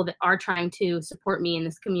the people that are trying to support me in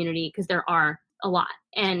this community, because there are a lot.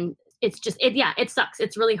 And it's just, it sucks.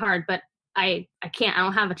 It's really hard, but I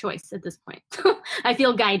don't have a choice at this point. I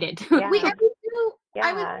feel guided.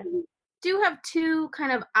 I do have two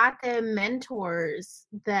kind of ate mentors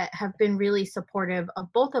that have been really supportive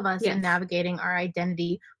of both of us in navigating our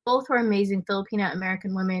identity. Both are amazing Filipina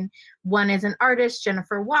American women. One is an artist,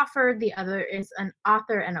 Jennifer Wofford. The other is an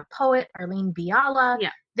author and a poet, Arlene Biala.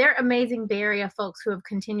 Yeah. They're amazing Bay Area folks who have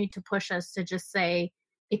continued to push us to just say,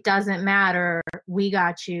 it doesn't matter. We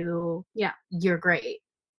got you. Yeah. You're great.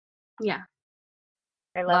 Yeah.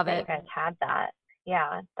 I love that you guys had that.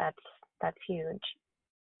 Yeah, that's huge.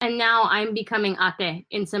 And now I'm becoming ate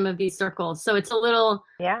in some of these circles. So it's a little,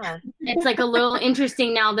 it's like a little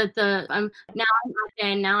interesting now that I'm ate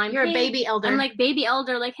and now you're a baby elder. I'm like baby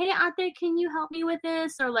elder, like, hey, ate, can you help me with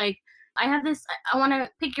this? Or like, I have this, I want to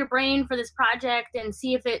pick your brain for this project and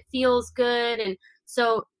see if it feels good. And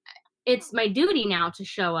so it's my duty now to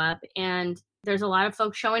show up, and there's a lot of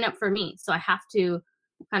folks showing up for me. So I have to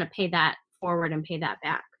kind of pay that forward and pay that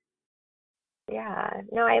back. Yeah,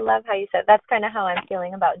 no, I love how you said that's kind of how I'm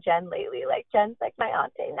feeling about Jen lately. Like, Jen's like my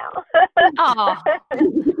auntie now. Aww.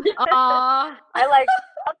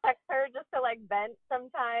 I'll text her just to like vent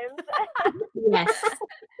sometimes. Yes.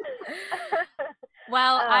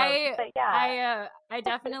 Well, I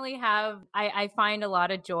definitely have. I find a lot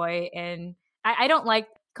of joy in. I don't like.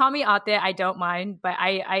 Call me ate, I don't mind, but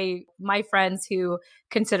my friends who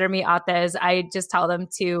consider me ates, I just tell them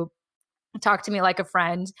to talk to me like a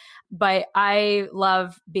friend. But I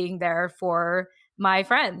love being there for my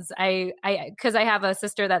friends. Because I have a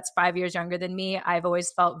sister that's 5 years younger than me. I've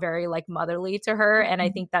always felt very like motherly to her. And I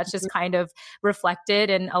think that's just kind of reflected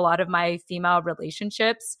in a lot of my female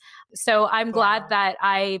relationships. So I'm glad that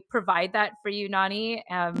I provide that for you, Nani.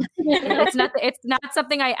 It's not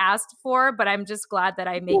something I asked for, but I'm just glad that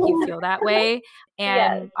I make you feel that way.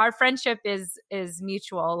 And our friendship is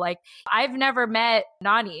mutual. Like, I've never met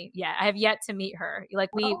Nani yet. I have yet to meet her.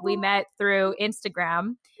 Like, we met through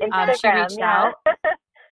Instagram. She reached out.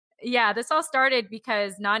 Yeah, this all started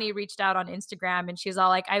because Nani reached out on Instagram and she's all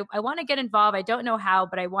like, I want to get involved. I don't know how,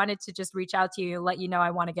 but I wanted to just reach out to you and let you know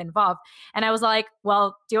I want to get involved. And I was like,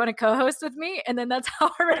 well, do you want to co-host with me? And then that's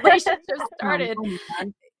how our relationship started.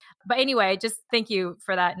 But anyway, just thank you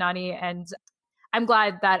for that, Nani. And I'm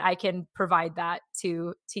glad that I can provide that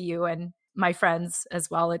to you and my friends as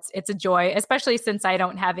well. It's a joy, especially since I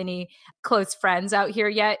don't have any close friends out here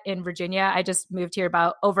yet in Virginia. I just moved here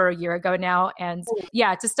about over a year ago now. And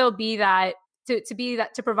to still be that,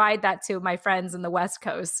 to provide that to my friends in the West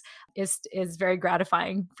Coast is very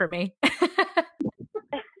gratifying for me.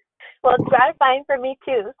 Well, it's gratifying for me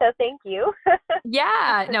too. So thank you.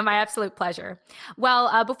 Yeah, no, my absolute pleasure.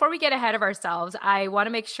 Well, before we get ahead of ourselves, I want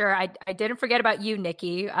to make sure I didn't forget about you,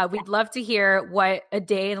 Niki. We'd love to hear what a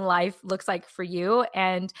day in life looks like for you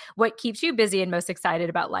and what keeps you busy and most excited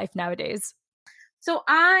about life nowadays. So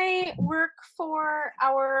I work for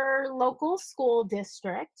our local school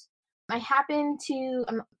district. I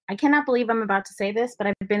cannot believe I'm about to say this, but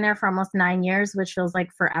I've been there for almost 9 years, which feels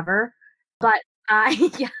like forever. But so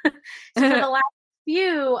for the last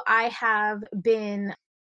few, I have been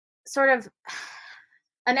sort of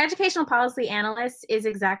an educational policy analyst is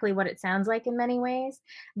exactly what it sounds like in many ways.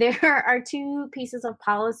 There are two pieces of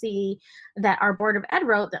policy that our Board of Ed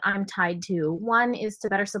wrote that I'm tied to. One is to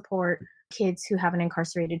better support kids who have an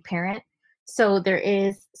incarcerated parent. So there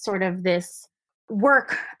is sort of this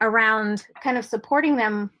work around kind of supporting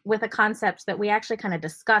them with a concept that we actually kind of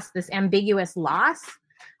discussed, this ambiguous loss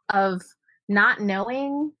of not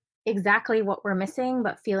knowing exactly what we're missing,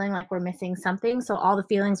 but feeling like we're missing something. So all the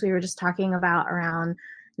feelings we were just talking about around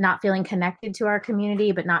not feeling connected to our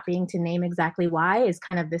community, but not being to name exactly why is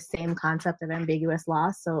kind of the same concept of ambiguous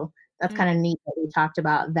loss. So that's kind of neat that we talked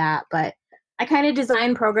about that. But I kind of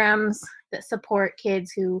design programs that support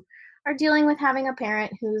kids who are dealing with having a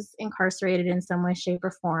parent who's incarcerated in some way, shape,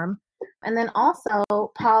 or form. And then also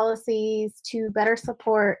policies to better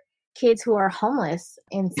support kids who are homeless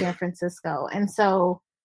in San Francisco. And so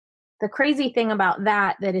the crazy thing about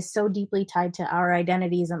that is so deeply tied to our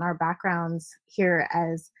identities and our backgrounds here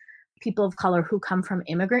as people of color who come from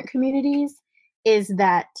immigrant communities is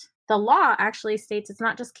that the law actually states it's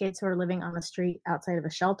not just kids who are living on the street outside of a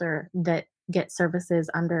shelter that get services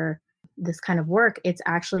under this kind of work. It's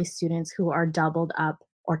actually students who are doubled up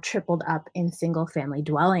or tripled up in single family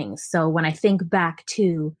dwellings. So when I think back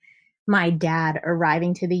to my dad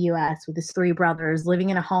arriving to the US with his 3 brothers, living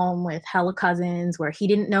in a home with hella cousins where he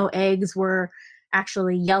didn't know eggs were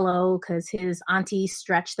actually yellow because his auntie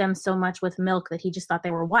stretched them so much with milk that he just thought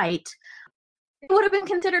they were white, it would have been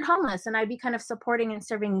considered homeless. And I'd be kind of supporting and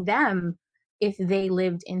serving them if they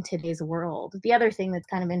lived in today's world. The other thing that's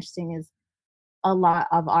kind of interesting is a lot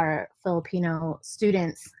of our Filipino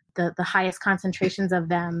students, the highest concentrations of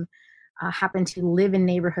them happen to live in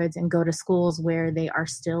neighborhoods and go to schools where they are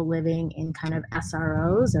still living in kind of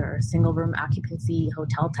SROs or single room occupancy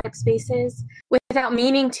hotel type spaces. Without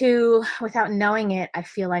meaning to, without knowing it, I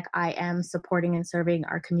feel like I am supporting and serving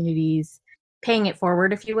our communities, paying it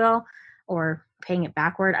forward, if you will, or paying it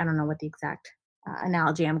backward. I don't know what the exact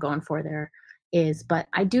analogy I'm going for there is, but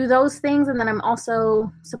I do those things. And then I'm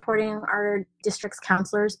also supporting our district's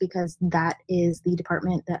counselors because that is the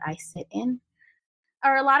department that I sit in.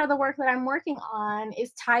 Or a lot of the work that I'm working on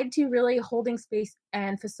is tied to really holding space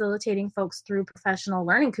and facilitating folks through professional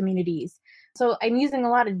learning communities. So I'm using a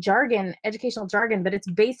lot of jargon, educational jargon, but it's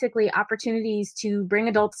basically opportunities to bring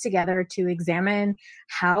adults together to examine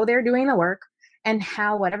how they're doing the work and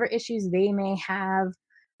how whatever issues they may have,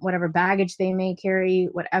 whatever baggage they may carry,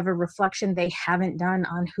 whatever reflection they haven't done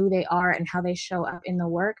on who they are and how they show up in the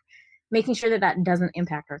work, making sure that that doesn't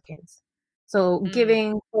impact our kids. So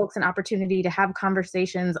giving folks an opportunity to have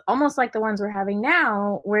conversations almost like the ones we're having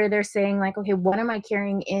now, where they're saying like, okay, what am I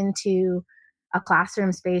carrying into a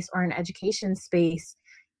classroom space or an education space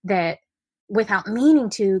that without meaning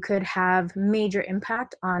to could have major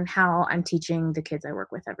impact on how I'm teaching the kids I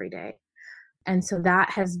work with every day. And so that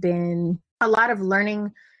has been a lot of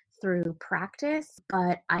learning through practice,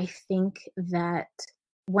 but I think that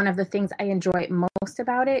one of the things I enjoy most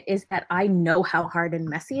about it is that I know how hard and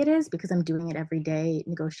messy it is because I'm doing it every day,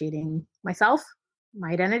 negotiating myself,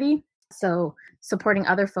 my identity. So supporting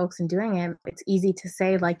other folks and doing it, it's easy to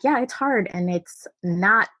say like, yeah, it's hard and it's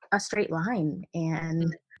not a straight line.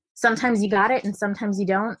 And sometimes you got it and sometimes you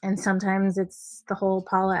don't. And sometimes it's the whole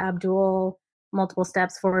Paula Abdul, multiple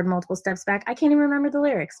steps forward, multiple steps back. I can't even remember the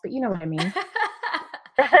lyrics, but you know what I mean.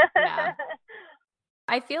 Yeah.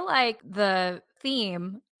 I feel like the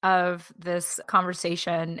theme of this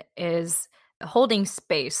conversation is holding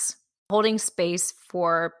space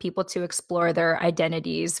for people to explore their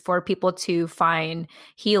identities, for people to find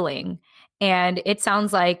healing. And it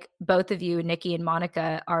sounds like both of you, Niki and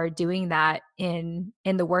Monica, are doing that in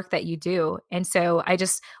the work that you do. And so I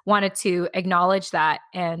just wanted to acknowledge that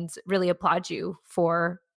and really applaud you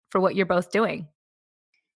for what you're both doing.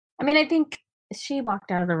 I mean, I think she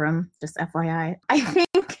walked out of the room, just FYI. I think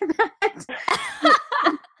that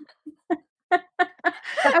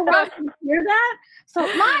I want to hear that. So,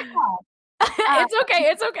 Monica. It's okay.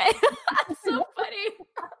 It's okay. That's so funny.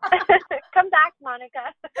 Come back,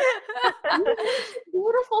 Monica.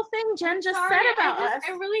 Beautiful thing Jen just said about us.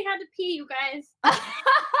 I really had to pee, you guys.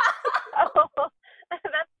 Oh,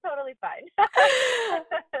 that's totally fine.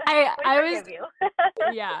 I was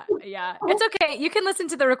yeah. It's okay. You can listen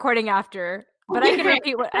to the recording after, but I can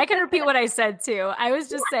repeat what I said too. I was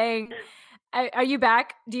just saying, are you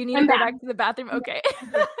back? Do you need to go back to the bathroom? Okay.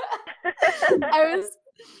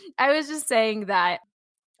 I was just saying that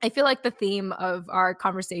I feel like the theme of our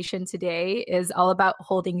conversation today is all about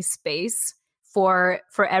holding space for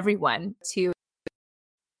everyone to.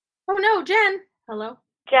 Oh no, Jen. Hello,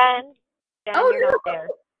 Jen. Oh, you're not there.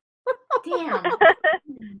 Damn.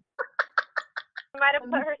 She might have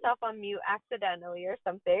put herself on mute accidentally or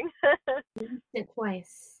something.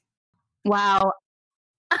 Twice. Wow.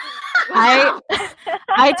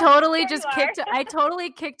 I totally just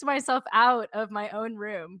kicked myself out of my own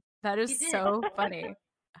room. That is so funny.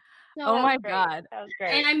 So oh my great. God. That was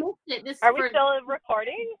great. And I missed it. Are we still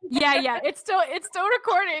recording? Yeah. It's still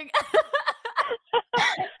recording. Oh,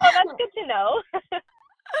 that's good to know.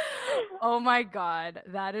 Oh my God.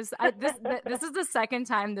 That is this is the second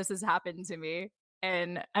time this has happened to me.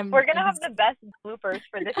 And we're gonna have the best bloopers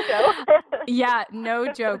for this show. Yeah,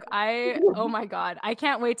 no joke. Oh my God. I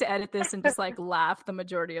can't wait to edit this and just like laugh the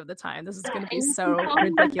majority of the time. This is gonna be so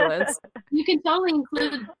ridiculous. You can totally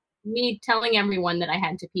include me telling everyone that I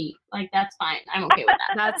had to pee. Like, that's fine. I'm okay with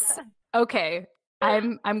that. That's okay.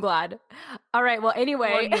 I'm glad. All right. Well,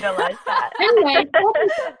 anyway. We'll utilize that. Anyway,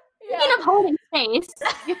 speaking of holding space.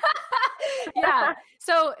 Yeah.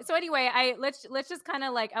 So anyway, let's just kind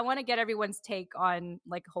of like, I want to get everyone's take on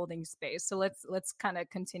like holding space. So let's kind of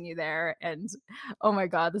continue there. And oh my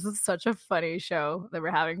God, this is such a funny show that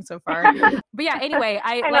we're having so far. But yeah, anyway,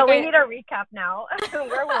 I know we need a recap now.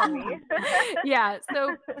 Where were we? Yeah.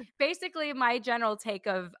 So basically my general take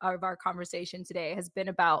of our conversation today has been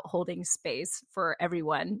about holding space for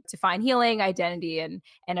everyone to find healing, identity, and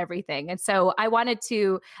everything. And so I wanted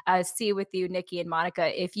to see with you, Niki and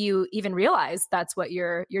Monica, if you even realize that's what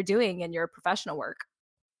you're doing in your professional work.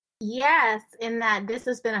 Yes, in that this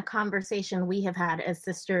has been a conversation we have had as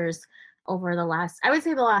sisters over the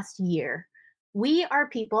last year. We are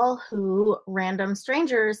people who random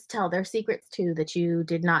strangers tell their secrets to that you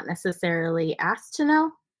did not necessarily ask to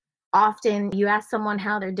know. Often you ask someone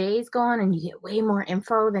how their day's going and you get way more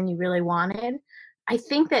info than you really wanted. I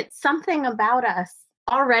think that something about us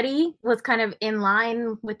already was kind of in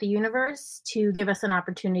line with the universe to give us an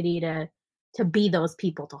opportunity to be those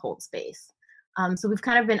people to hold space. So we've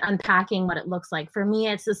kind of been unpacking what it looks like. For me,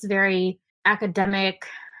 it's this very academic,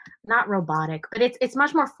 not robotic, but it's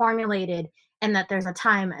much more formulated in that there's a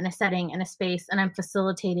time and a setting and a space, and I'm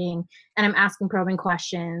facilitating and I'm asking probing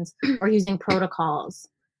questions or using protocols.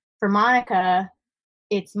 For Monica,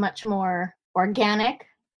 it's much more organic,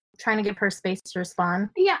 trying to give her space to respond.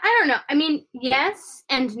 Yeah, I don't know. I mean, yes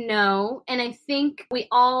and no. And I think we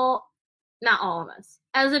all, not all of us,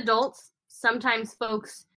 as adults, sometimes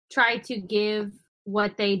folks try to give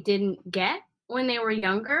what they didn't get when they were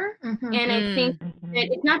younger. Mm-hmm. And I think that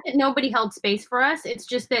it's not that nobody held space for us. It's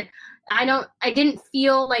just that I didn't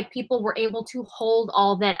feel like people were able to hold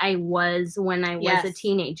all that I was when I was a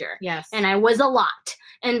teenager. Yes. And I was a lot.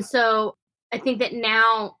 And so I think that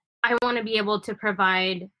now I want to be able to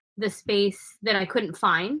provide the space that I couldn't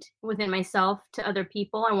find within myself to other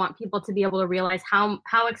people. I want people to be able to realize how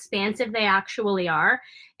expansive they actually are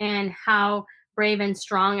and how brave and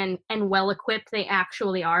strong and well-equipped they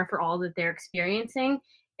actually are for all that they're experiencing.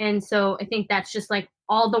 And so I think that's just like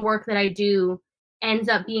all the work that I do ends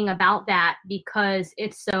up being about that because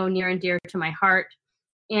it's so near and dear to my heart.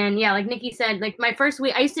 And yeah, like Niki said, like my first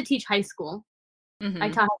week, I used to teach high school. Mm-hmm. I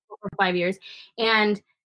taught high school for 5 years. And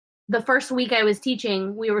the first week I was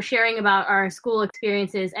teaching, we were sharing about our school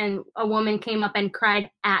experiences, and a woman came up and cried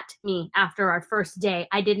at me after our first day.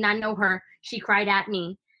 I did not know her. She cried at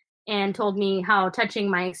me and told me how touching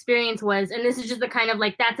my experience was. And this is just the kind of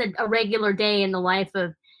like, that's a regular day in the life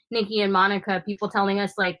of Niki and Monica, people telling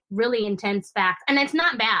us like really intense facts. And it's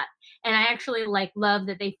not bad. And I actually like love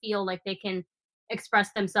that they feel like they can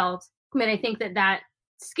express themselves. But I think that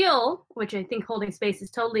skill, which I think holding space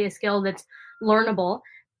is totally a skill that's learnable,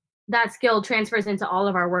 that skill transfers into all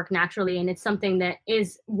of our work naturally. And it's something that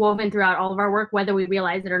is woven throughout all of our work, whether we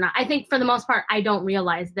realize it or not. I think for the most part, I don't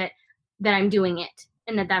realize that I'm doing it.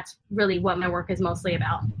 And that's really what my work is mostly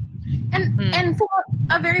about. And for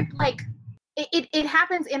a very like it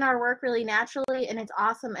happens in our work really naturally, and it's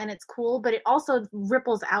awesome and it's cool, but it also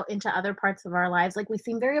ripples out into other parts of our lives. Like we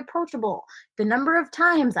seem very approachable. The number of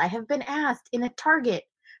times I have been asked in a Target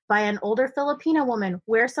by an older Filipino woman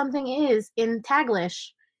where something is in Taglish,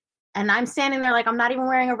 and I'm standing there like, I'm not even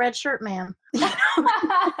wearing a red shirt, ma'am.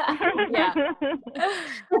 Yeah.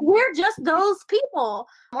 We're just those people.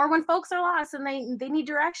 Or when folks are lost and they need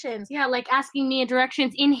directions. Yeah, like asking me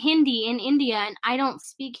directions in Hindi in India, and I don't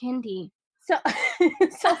speak Hindi. So this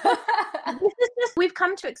is just, we've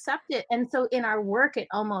come to accept it. And so in our work, it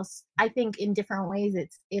almost, I think in different ways,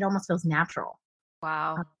 it almost feels natural.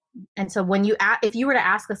 Wow. And so when if you were to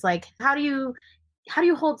ask us like, how do you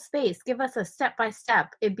hold space? Give us a step-by-step.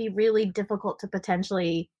 It'd be really difficult to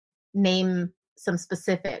potentially name some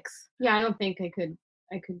specifics. Yeah, I don't think I could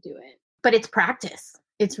do it. But it's practice.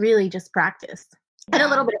 It's really just practice. Yeah. And a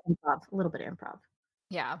little bit of improv.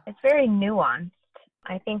 Yeah. It's very nuanced.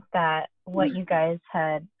 I think that what you guys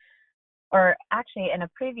had, or actually in a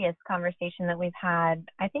previous conversation that we've had,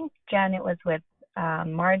 I think, Jen, it was with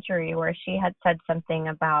Marjorie, where she had said something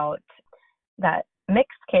about that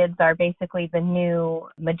mixed kids are basically the new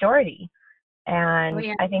majority. And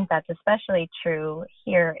I think that's especially true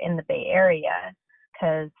here in the Bay Area,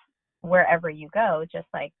 because wherever you go, just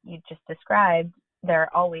like you just described, there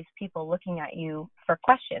are always people looking at you for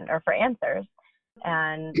questions or for answers.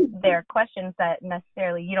 And they're questions that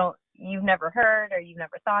necessarily you've never heard or you've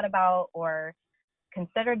never thought about or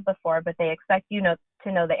considered before, but they expect you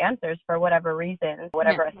to know the answers for whatever reason,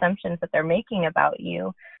 whatever assumptions that they're making about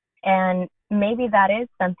you. And maybe that is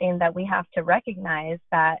something that we have to recognize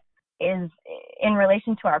that is in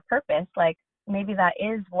relation to our purpose. Like maybe that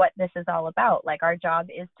is what this is all about. Like our job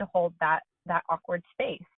is to hold that awkward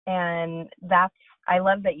space. And I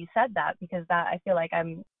love that you said that, because that I feel like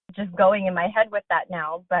I'm just going in my head with that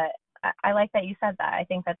now. But I like that you said that. I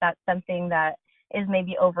think that that's something that is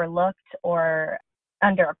maybe overlooked or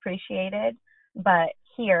underappreciated. But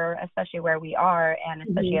here, especially where we are, and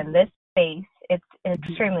especially in this space, it's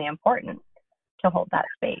extremely important to hold that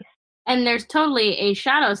space. And there's totally a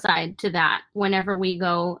shadow side to that whenever we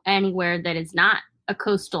go anywhere that is not a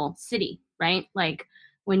coastal city, right? Like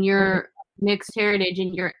when you're mixed heritage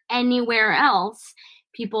and you're anywhere else,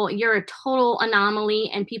 you're a total anomaly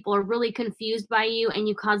and people are really confused by you, and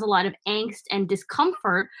you cause a lot of angst and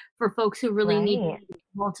discomfort for folks who really need to be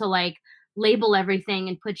able to like label everything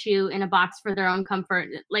and put you in a box for their own comfort.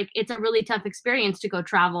 Like it's a really tough experience to go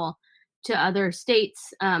travel to other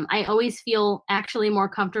states. I always feel actually more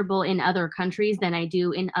comfortable in other countries than I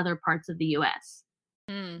do in other parts of the US.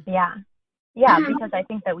 Yeah, because I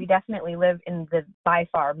think that we definitely live in the by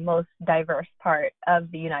far most diverse part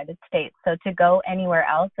of the United States. So to go anywhere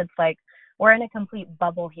else, it's like we're in a complete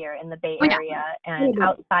bubble here in the Bay Area. And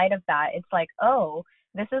outside of that, it's like, oh,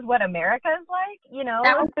 this is what America is like, you know?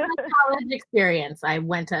 That was my college experience. I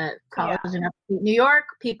went to college in upstate New York.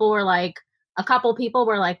 A couple people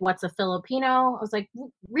were like, what's a Filipino? I was like,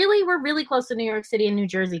 really? We're really close to New York City and New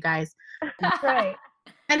Jersey, guys. That's right.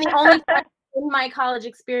 And the only in my college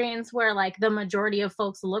experience where like the majority of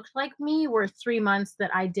folks looked like me were 3 months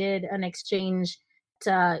that I did an exchange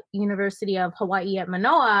to University of Hawaii at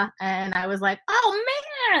Manoa. And I was like, oh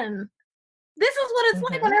man, this is what it's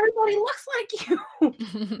like when everybody looks like you.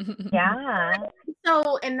 Yeah.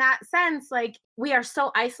 So in that sense, like we are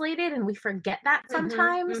so isolated and we forget that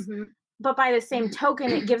sometimes. But by the same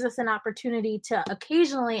token, it gives us an opportunity to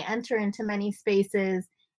occasionally enter into many spaces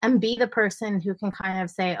and be the person who can kind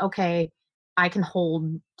of say, okay, I can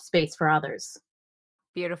hold space for others.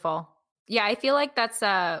 Beautiful. Yeah, I feel like that's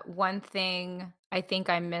one thing I think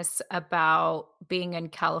I miss about being in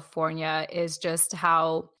California is just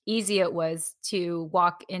how easy it was to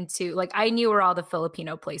walk into, like I knew where all the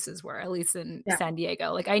Filipino places were, at least in San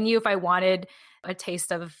Diego. Like I knew if I wanted a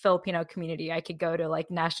taste of a Filipino community, I could go to like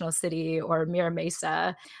National City or Mira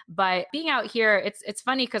Mesa. But being out here, it's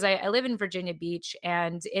funny because I live in Virginia Beach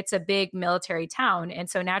and it's a big military town. And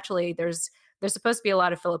so naturally there's supposed to be a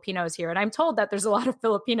lot of Filipinos here. And I'm told that there's a lot of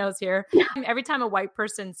Filipinos here. Every time a white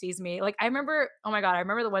person sees me, like I remember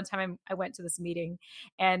the one time I went to this meeting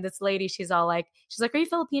and this lady, she's like, are you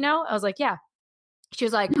Filipino? I was like, yeah. She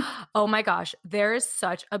was like, oh my gosh, there is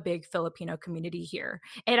such a big Filipino community here.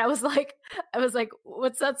 And I was like,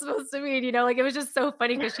 what's that supposed to mean? You know, like it was just so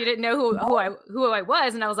funny because she didn't know who I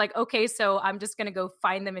was. And I was like, okay, so I'm just going to go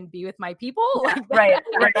find them and be with my people. Like, right.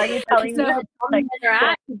 Like, are you telling me like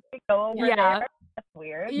go over there? That's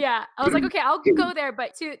weird. Yeah. I was like, okay, I'll go there.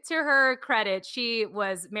 But to her credit, she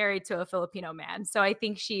was married to a Filipino man. So I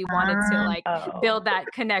think she wanted to like build that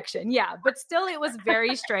connection. Yeah. But still, it was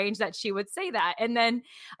very strange that she would say that. And then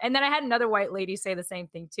I had another white lady say the same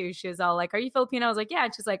thing too. She was all like, are you Filipino? I was like, yeah.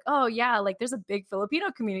 And she's like, oh yeah, like there's a big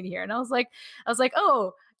Filipino community here. And I was like,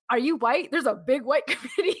 oh, are you white? There's a big white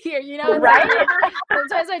community here, you know? Right.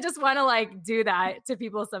 Sometimes I just want to like do that to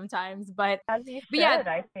people sometimes, but as you should, yeah,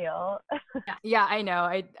 I feel. Yeah, I know.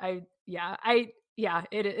 It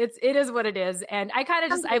is what it is. And I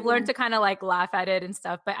kind of I've learned to kind of like laugh at it and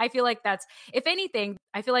stuff, but I feel like that's, if anything,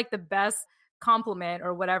 I feel like the best compliment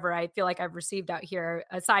or whatever I feel like I've received out here,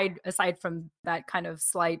 aside from that kind of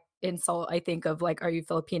slight insult, I think of like, are you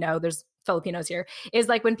Filipino? There's Filipinos here, is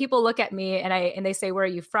like when people look at me and they say, where are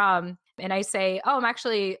you from? And I say, oh, I'm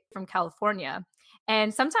actually from California.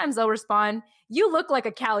 And sometimes they'll respond, you look like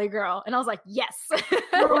a Cali girl. And I was like, yes.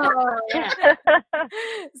 Oh, yeah.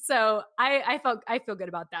 So I feel good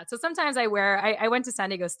about that. So sometimes I went to San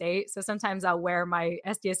Diego State. So sometimes I'll wear my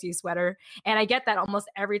SDSU sweater. And I get that almost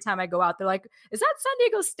every time I go out. They're like, is that San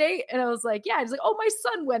Diego State? And I was like, yeah. It's like, oh, my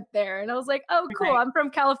son went there. And I was like, oh, cool. Right. I'm from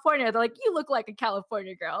California. They're like, you look like a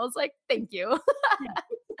California girl. I was like, thank you.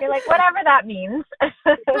 You're like, whatever that means.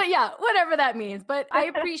 But yeah, whatever that means. But I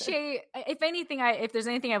appreciate, if there's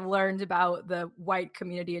anything I've learned about the white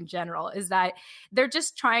community in general, is that they're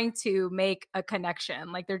just trying to make a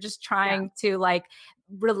connection. Like they're just trying to like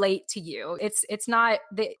relate to you. It's not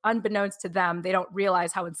unbeknownst to them, they don't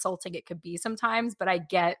realize how insulting it could be sometimes, but I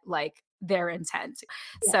get like their intent.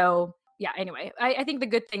 Yeah. So yeah, anyway, I think the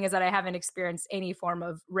good thing is that I haven't experienced any form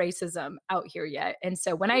of racism out here yet. And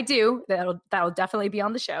so when I do, that'll definitely be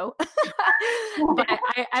on the show. But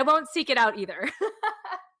I won't seek it out either.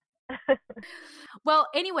 Well,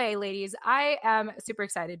 anyway, ladies, I am super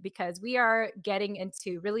excited because we are getting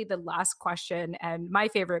into really the last question and my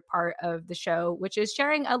favorite part of the show, which is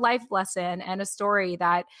sharing a life lesson and a story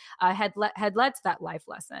that had led to that life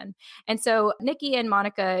lesson. And so, Niki and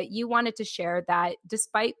Monica, you wanted to share that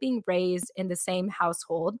despite being raised in the same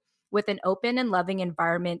household, with an open and loving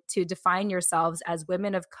environment to define yourselves as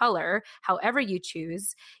women of color, however you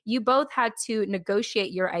choose, you both had to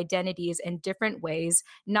negotiate your identities in different ways,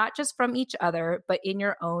 not just from each other, but in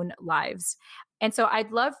your own lives. And so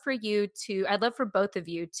I'd love for both of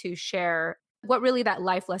you to share what really that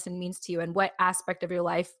life lesson means to you and what aspect of your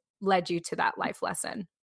life led you to that life lesson.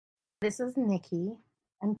 This is Niki.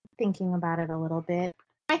 I'm thinking about it a little bit.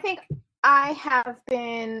 I think I have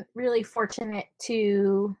been really fortunate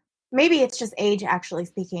to, maybe it's just age actually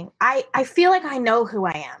speaking. I feel like I know who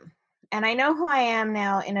I am. And I know who I am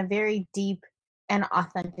now in a very deep and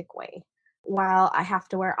authentic way. While I have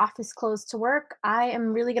to wear office clothes to work, I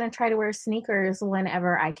am really going to try to wear sneakers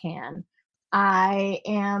whenever I can. I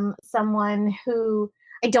am someone who,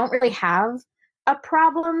 I don't really have a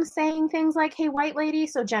problem saying things like, hey, white lady.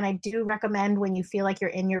 So Jen, I do recommend when you feel like you're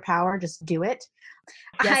in your power, just do it.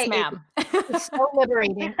 Yes, ma'am. It's so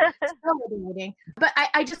liberating. It's so liberating. But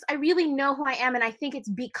I really know who I am. And I think it's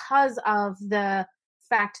because of the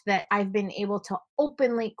fact that I've been able to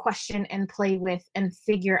openly question and play with and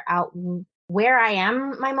figure out where I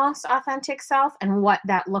am my most authentic self and what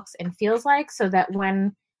that looks and feels like, so that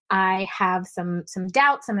when I have some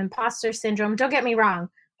doubt, some imposter syndrome, don't get me wrong,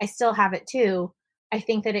 I still have it too. I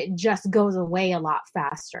think that it just goes away a lot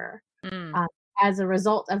faster as a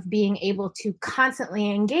result of being able to constantly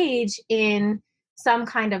engage in some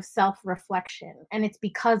kind of self-reflection. And it's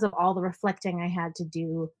because of all the reflecting I had to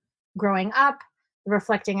do growing up, the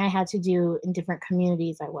reflecting I had to do in different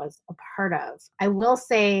communities I was a part of. I will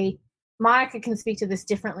say, Monica can speak to this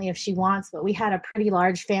differently if she wants, but we had a pretty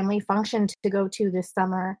large family function to go to this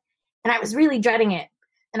summer, and I was really dreading it.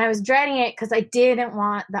 And I was dreading it because I didn't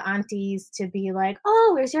want the aunties to be like,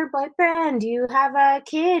 oh, where's your boyfriend? Do you have a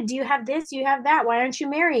kid? Do you have this? Do you have that? Why aren't you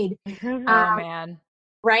married? Oh, man.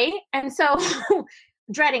 Right? And so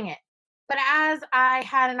dreading it. But as I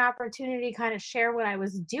had an opportunity to kind of share what I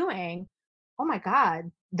was doing, oh my God,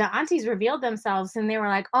 the aunties revealed themselves and they were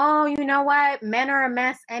like, oh, you know what? Men are a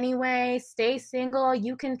mess anyway. Stay single.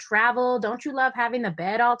 You can travel. Don't you love having the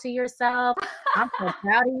bed all to yourself? I'm so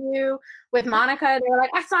proud of you. With Monica, they were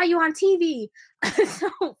like, I saw you on TV. So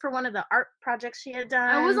for one of the art projects she had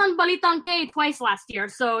done. I was on Balitang K twice last year.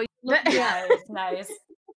 So nice.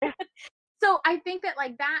 So I think that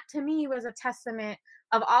like that to me was a testament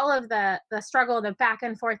of all of the struggle, the back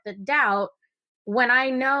and forth, the doubt. When I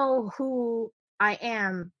know who I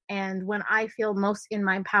am and when I feel most in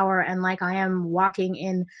my power and like I am walking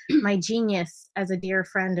in my genius, as a dear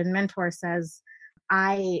friend and mentor says,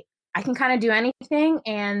 I can kind of do anything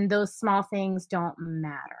and those small things don't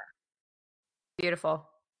matter. Beautiful.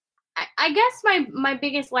 I guess my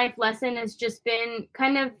biggest life lesson has just been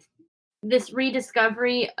kind of this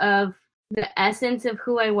rediscovery of the essence of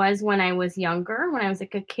who I was when I was younger, when I was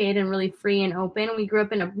like a kid and really free and open. We grew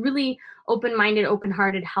up in a really open-minded,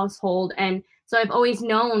 open-hearted household. And so I've always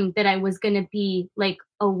known that I was going to be like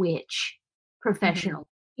a witch professional.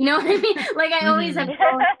 You know what I mean? Like I always have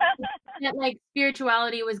known that like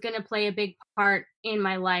spirituality was going to play a big part in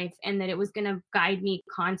my life and that it was going to guide me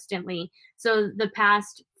constantly. So the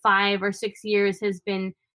past 5 or 6 years has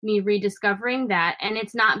been me rediscovering that. And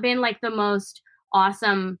it's not been like the most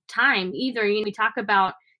awesome time either. You know, we talk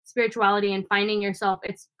about spirituality and finding yourself.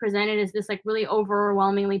 It's presented as this like really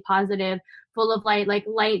overwhelmingly positive, full of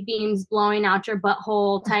light beams blowing out your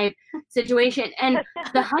butthole type situation. And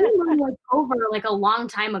the honeymoon was over like a long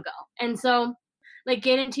time ago. And so like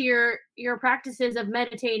get into your practices of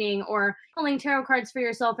meditating or pulling tarot cards for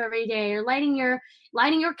yourself every day, or lighting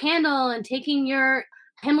your candle and taking your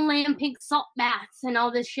Himalayan pink salt baths and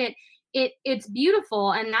all this shit. It's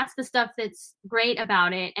beautiful, and that's the stuff that's great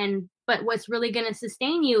about it. But what's really going to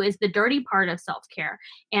sustain you is the dirty part of self-care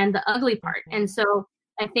and the ugly part. And so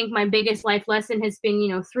I think my biggest life lesson has been, you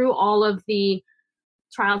know, through all of the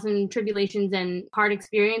trials and tribulations and hard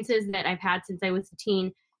experiences that I've had since I was a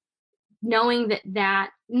teen, knowing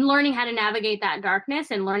that learning how to navigate that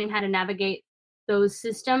darkness and learning how to navigate those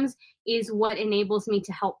systems is what enables me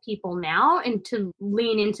to help people now and to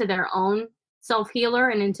lean into their own self-healer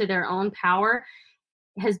and into their own power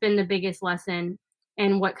has been the biggest lesson.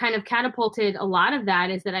 And what kind of catapulted a lot of that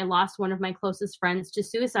is that I lost one of my closest friends to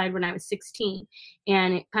suicide when I was 16.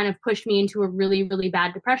 And it kind of pushed me into a really, really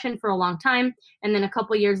bad depression for a long time. And then a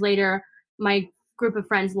couple of years later, my group of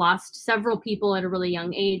friends lost several people at a really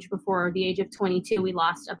young age. Before the age of 22, we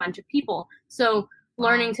lost a bunch of people. So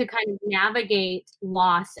learning to kind of navigate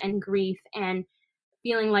loss and grief and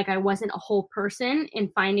feeling like I wasn't a whole person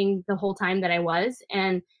and finding the whole time that I was,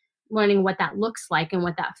 and learning what that looks like and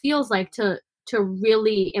what that feels like to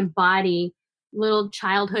really embody little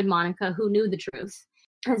childhood Monica who knew the truth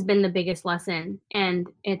has been the biggest lesson. And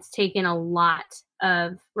it's taken a lot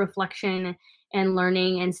of reflection and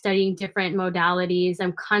learning and studying different modalities.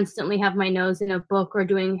 I'm constantly have my nose in a book or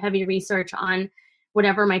doing heavy research on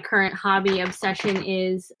whatever my current hobby obsession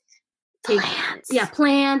is.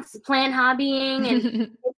 Plants, plant hobbying,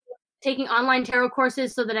 and taking online tarot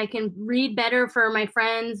courses so that I can read better for my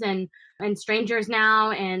friends and strangers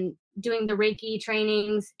now, and doing the Reiki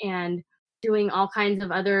trainings and doing all kinds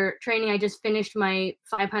of other training. I just finished my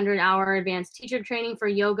 500-hour advanced teacher training for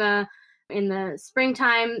yoga in the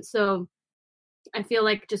springtime. So I feel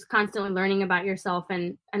like just constantly learning about yourself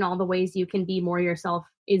and all the ways you can be more yourself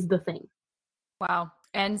is the thing. Wow.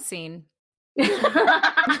 End scene.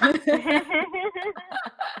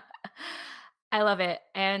 I love it.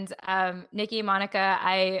 And Niki and Monica,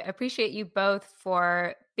 I appreciate you both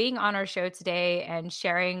for being on our show today and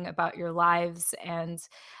sharing about your lives and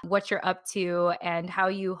what you're up to and how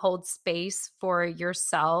you hold space for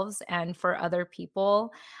yourselves and for other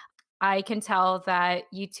people. I can tell that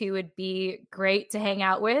you two would be great to hang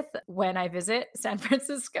out with when I visit San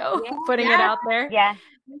Francisco, putting it out there. Yeah.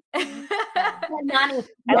 Nani.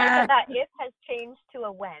 I like that it has changed to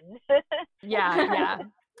a when. Yeah.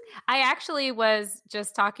 I actually was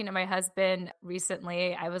just talking to my husband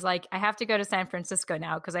recently. I was like, I have to go to San Francisco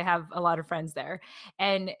now because I have a lot of friends there.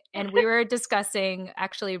 And we were discussing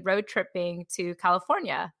actually road tripping to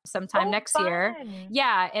California sometime next year.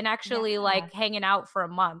 Yeah. And actually like hanging out for a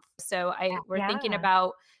month. So we're thinking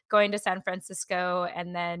about going to San Francisco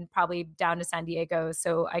and then probably down to San Diego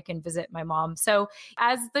so I can visit my mom. So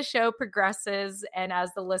as the show progresses and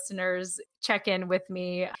as the listeners check in with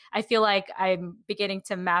me, I feel like I'm beginning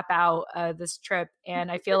to map out this trip.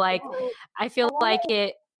 And I feel like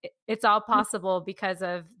it's all possible because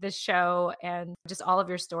of this show and just all of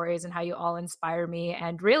your stories and how you all inspire me,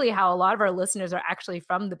 and really how a lot of our listeners are actually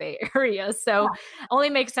from the Bay Area. So only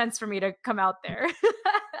makes sense for me to come out there.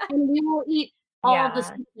 And we will eat all of the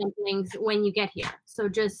soup dumplings when you get here. So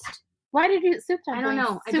just... Why did you eat soup dumplings? I don't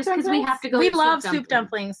know. Just because we have to go. We love soup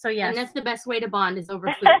dumplings. So yes. And that's the best way to bond is over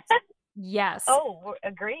food. Yes. Oh,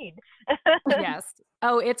 agreed. Yes.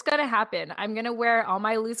 Oh, it's going to happen. I'm going to wear all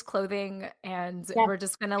my loose clothing and we're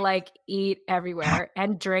just going to like eat everywhere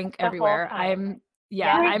and drink everywhere. I'm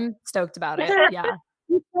stoked about it. Yeah.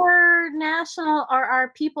 Before national or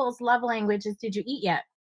our people's love languages, did you eat yet?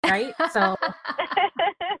 Right? So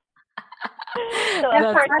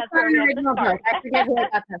that's an original joke. I forget who I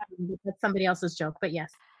got that from, but that's somebody else's joke, but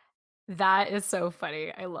yes. That is so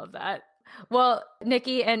funny. I love that. Well,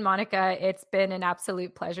 Niki and Monica, it's been an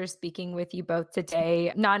absolute pleasure speaking with you both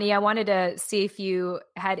today. Nani, I wanted to see if you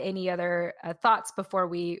had any other thoughts before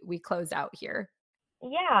we close out here.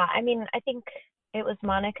 Yeah, I mean, I think it was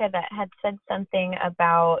Monica that had said something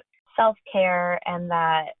about self-care, and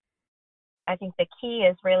that I think the key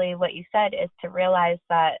is really what you said, is to realize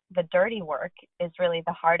that the dirty work is really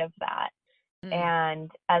the heart of that.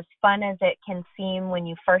 And as fun as it can seem when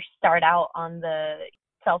you first start out on the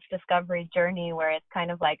self-discovery journey, where it's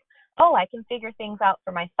kind of like, oh, I can figure things out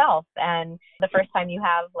for myself, and the first time you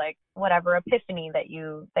have like whatever epiphany that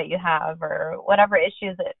you have, or whatever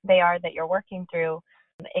issues that they are that you're working through,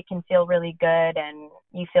 it can feel really good and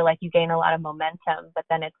you feel like you gain a lot of momentum. But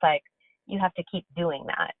then it's like you have to keep doing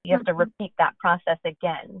that. You have to repeat that process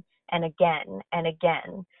again and again and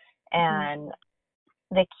again. And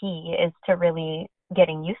the key is to really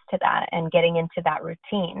getting used to that and getting into that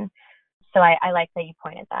routine. So I like that you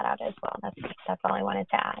pointed that out as well. That's all I wanted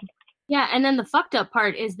to add. Yeah, and then the fucked up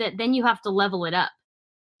part is that then you have to level it up.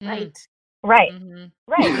 Right. Right.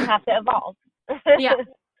 Right. You have to evolve. Yeah.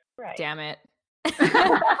 Right. Damn it.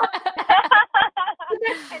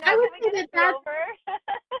 I would say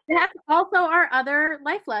that's also our other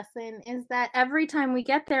life lesson, is that every time we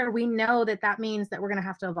get there, we know that means that we're going to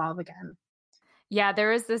have to evolve again. Yeah,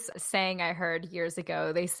 there is this saying I heard years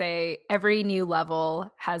ago. They say every new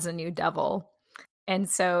level has a new devil. And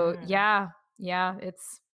so, yeah, Good.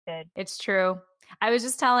 it's true. I was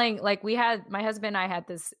just telling, like, my husband and I had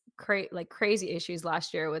this crazy issues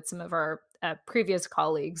last year with some of our previous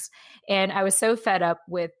colleagues, and I was so fed up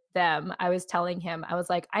with them. I was telling him, I was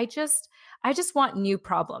like, I just want new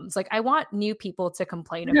problems. Like, I want new people to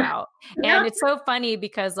complain about. Yeah. And it's so funny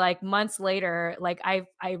because like months later, like I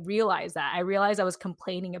realized that. I realized I was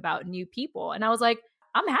complaining about new people, and I was like,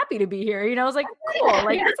 I'm happy to be here. I was like, cool.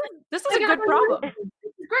 Like this is a good problem. This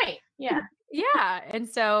is great. Yeah. Yeah. And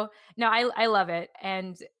so, no, I love it.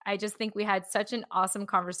 And I just think we had such an awesome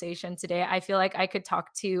conversation today. I feel like I could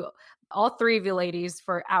talk to all three of you ladies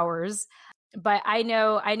for hours. But I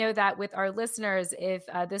know that with our listeners, if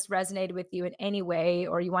this resonated with you in any way,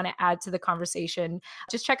 or you want to add to the conversation,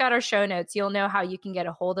 just check out our show notes. You'll know how you can get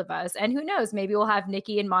a hold of us. And who knows, maybe we'll have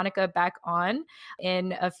Niki and Monica back on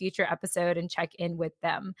in a future episode and check in with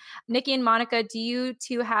them. Niki and Monica, do you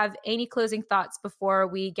two have any closing thoughts before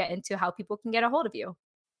we get into how people can get a hold of you?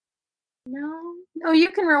 No,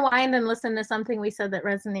 you can rewind and listen to something we said that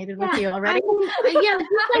resonated with you already.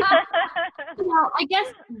 I guess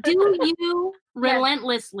do you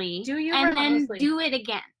relentlessly, and then do it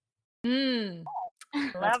again.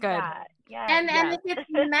 That's good. That. Yeah. And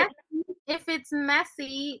if it's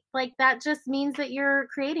messy, like that just means that you're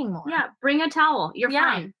creating more. Yeah, bring a towel. You're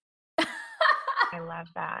fine. I love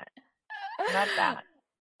that. Love that.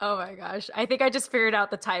 Oh my gosh. I think I just figured out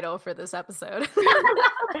the title for this episode.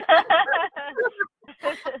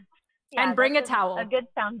 And bring a towel. A good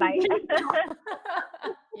soundbite.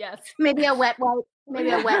 Yes. Maybe a wet wipe.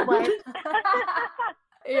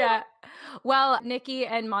 Yeah. Well, Niki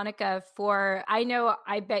and Monica,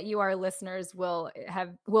 I bet you our listeners will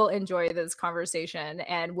enjoy this conversation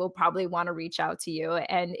and will probably want to reach out to you.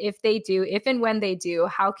 And if and when they do,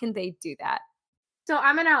 how can they do that? So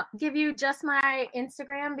I'm going to give you just my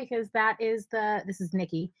Instagram because this is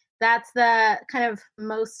Niki. That's the kind of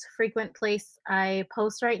most frequent place I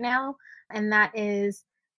post right now. And that is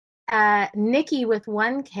Niki with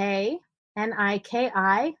 1K,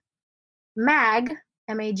 Niki, Mag,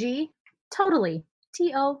 MAG, totally,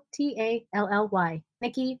 TOTALLY,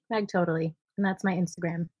 Niki Magtoto. And that's my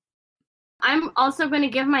Instagram. I'm also going to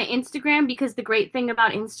give my Instagram because the great thing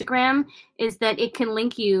about Instagram is that it can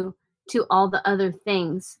link you to all the other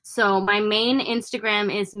things. So my main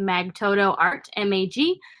Instagram is Magtoto Art,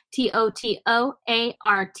 MAGTOTOART.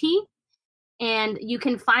 And you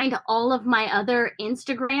can find all of my other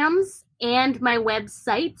Instagrams and my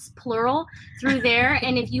websites, plural, through there.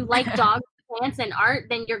 And if you like dogs, plants, and art,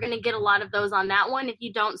 then you're going to get a lot of those on that one. If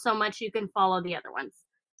you don't so much, you can follow the other ones.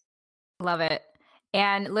 Love it.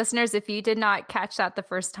 And listeners, if you did not catch that the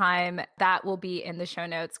first time, that will be in the show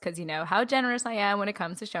notes because you know how generous I am when it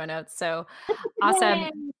comes to show notes. So awesome.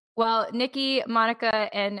 Yay. Well, Niki,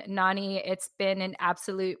 Monica, and Nani, it's been an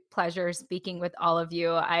absolute pleasure speaking with all of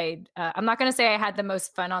you. I'm not going to say I had the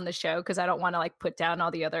most fun on the show because I don't want to like put down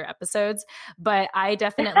all the other episodes, but I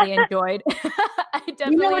definitely enjoyed.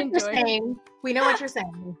 We know what you're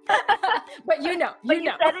saying. But you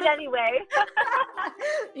said it anyway.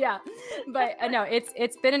 Yeah, but no,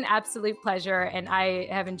 it's been an absolute pleasure, and I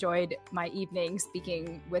have enjoyed my evening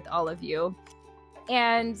speaking with all of you.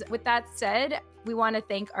 And with that said, we want to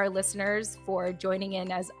thank our listeners for joining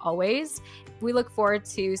in as always. We look forward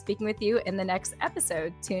to speaking with you in the next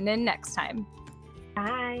episode. Tune in next time.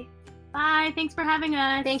 Bye. Bye. Thanks for having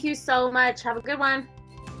us. Thank you so much. Have a good one.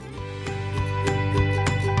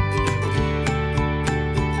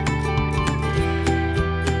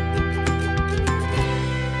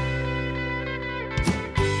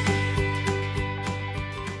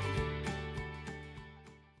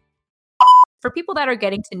 For people that are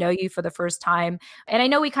getting to know you for the first time, and I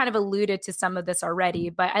know we kind of alluded to some of this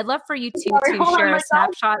already, but I'd love for you to share a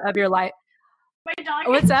snapshot of your life. My dog.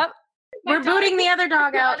 What's up? We're booting the other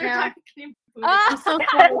dog out now. I'm so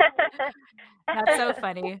sorry. That's so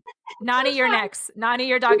funny. Nani, you're next. Nani,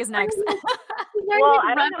 your dog is next. Well,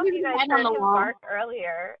 I don't know if you guys heard him bark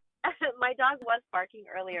earlier. My dog was barking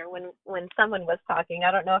earlier when someone was talking.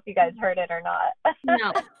 I don't know if you guys heard it or not.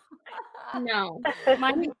 No.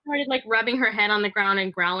 Mine started like rubbing her head on the ground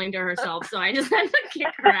and growling to herself, so I just had to kick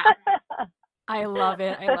her out. I love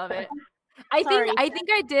it. I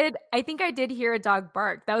think I did hear a dog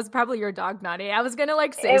bark. That was probably your dog, Nani. I was gonna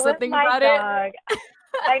like say something about dog. It.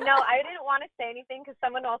 I know. I didn't want to say anything because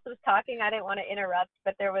someone else was talking. I didn't want to interrupt,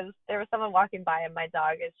 but there was someone walking by, and my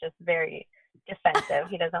dog is just very defensive.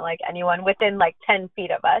 He doesn't like anyone within like 10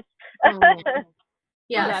 feet of us.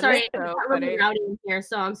 Yeah, sorry, it got really rowdy in here,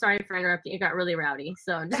 so I'm sorry for interrupting. It got really rowdy,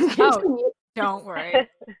 so just Don't worry.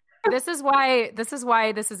 This is why this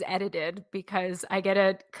is edited, because I get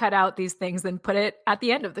to cut out these things and put it at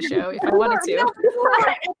the end of the show if I wanted to. No, you were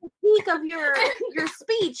at the peak of your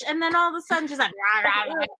speech, and then all of a sudden she's like, rah,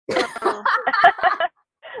 rah,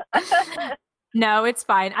 rah. No, it's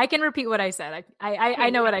fine. I can repeat what I said. I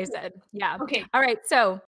know what I said. Yeah. Okay. All right.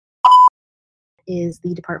 So is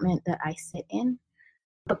the department that I sit in.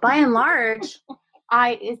 But by and large,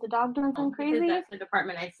 is the dog doing something crazy? That's the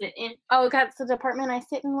department I sit in. Oh, that's the department I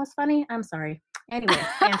sit in was funny? I'm sorry. Anyway,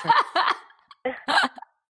 answer.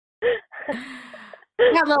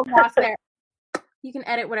 Got a little lost there. You can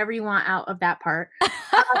edit whatever you want out of that part. I'm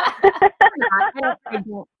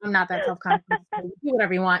not that self-conscious. Do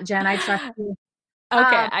whatever you want, Jen. I trust you.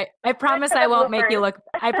 Okay, I promise I won't make you look.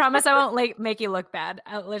 I promise I won't make you look bad.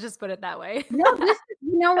 Let's just put it that way. No,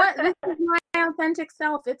 you know what? This is my authentic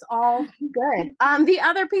self. It's all good. The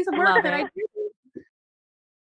other piece of work that I do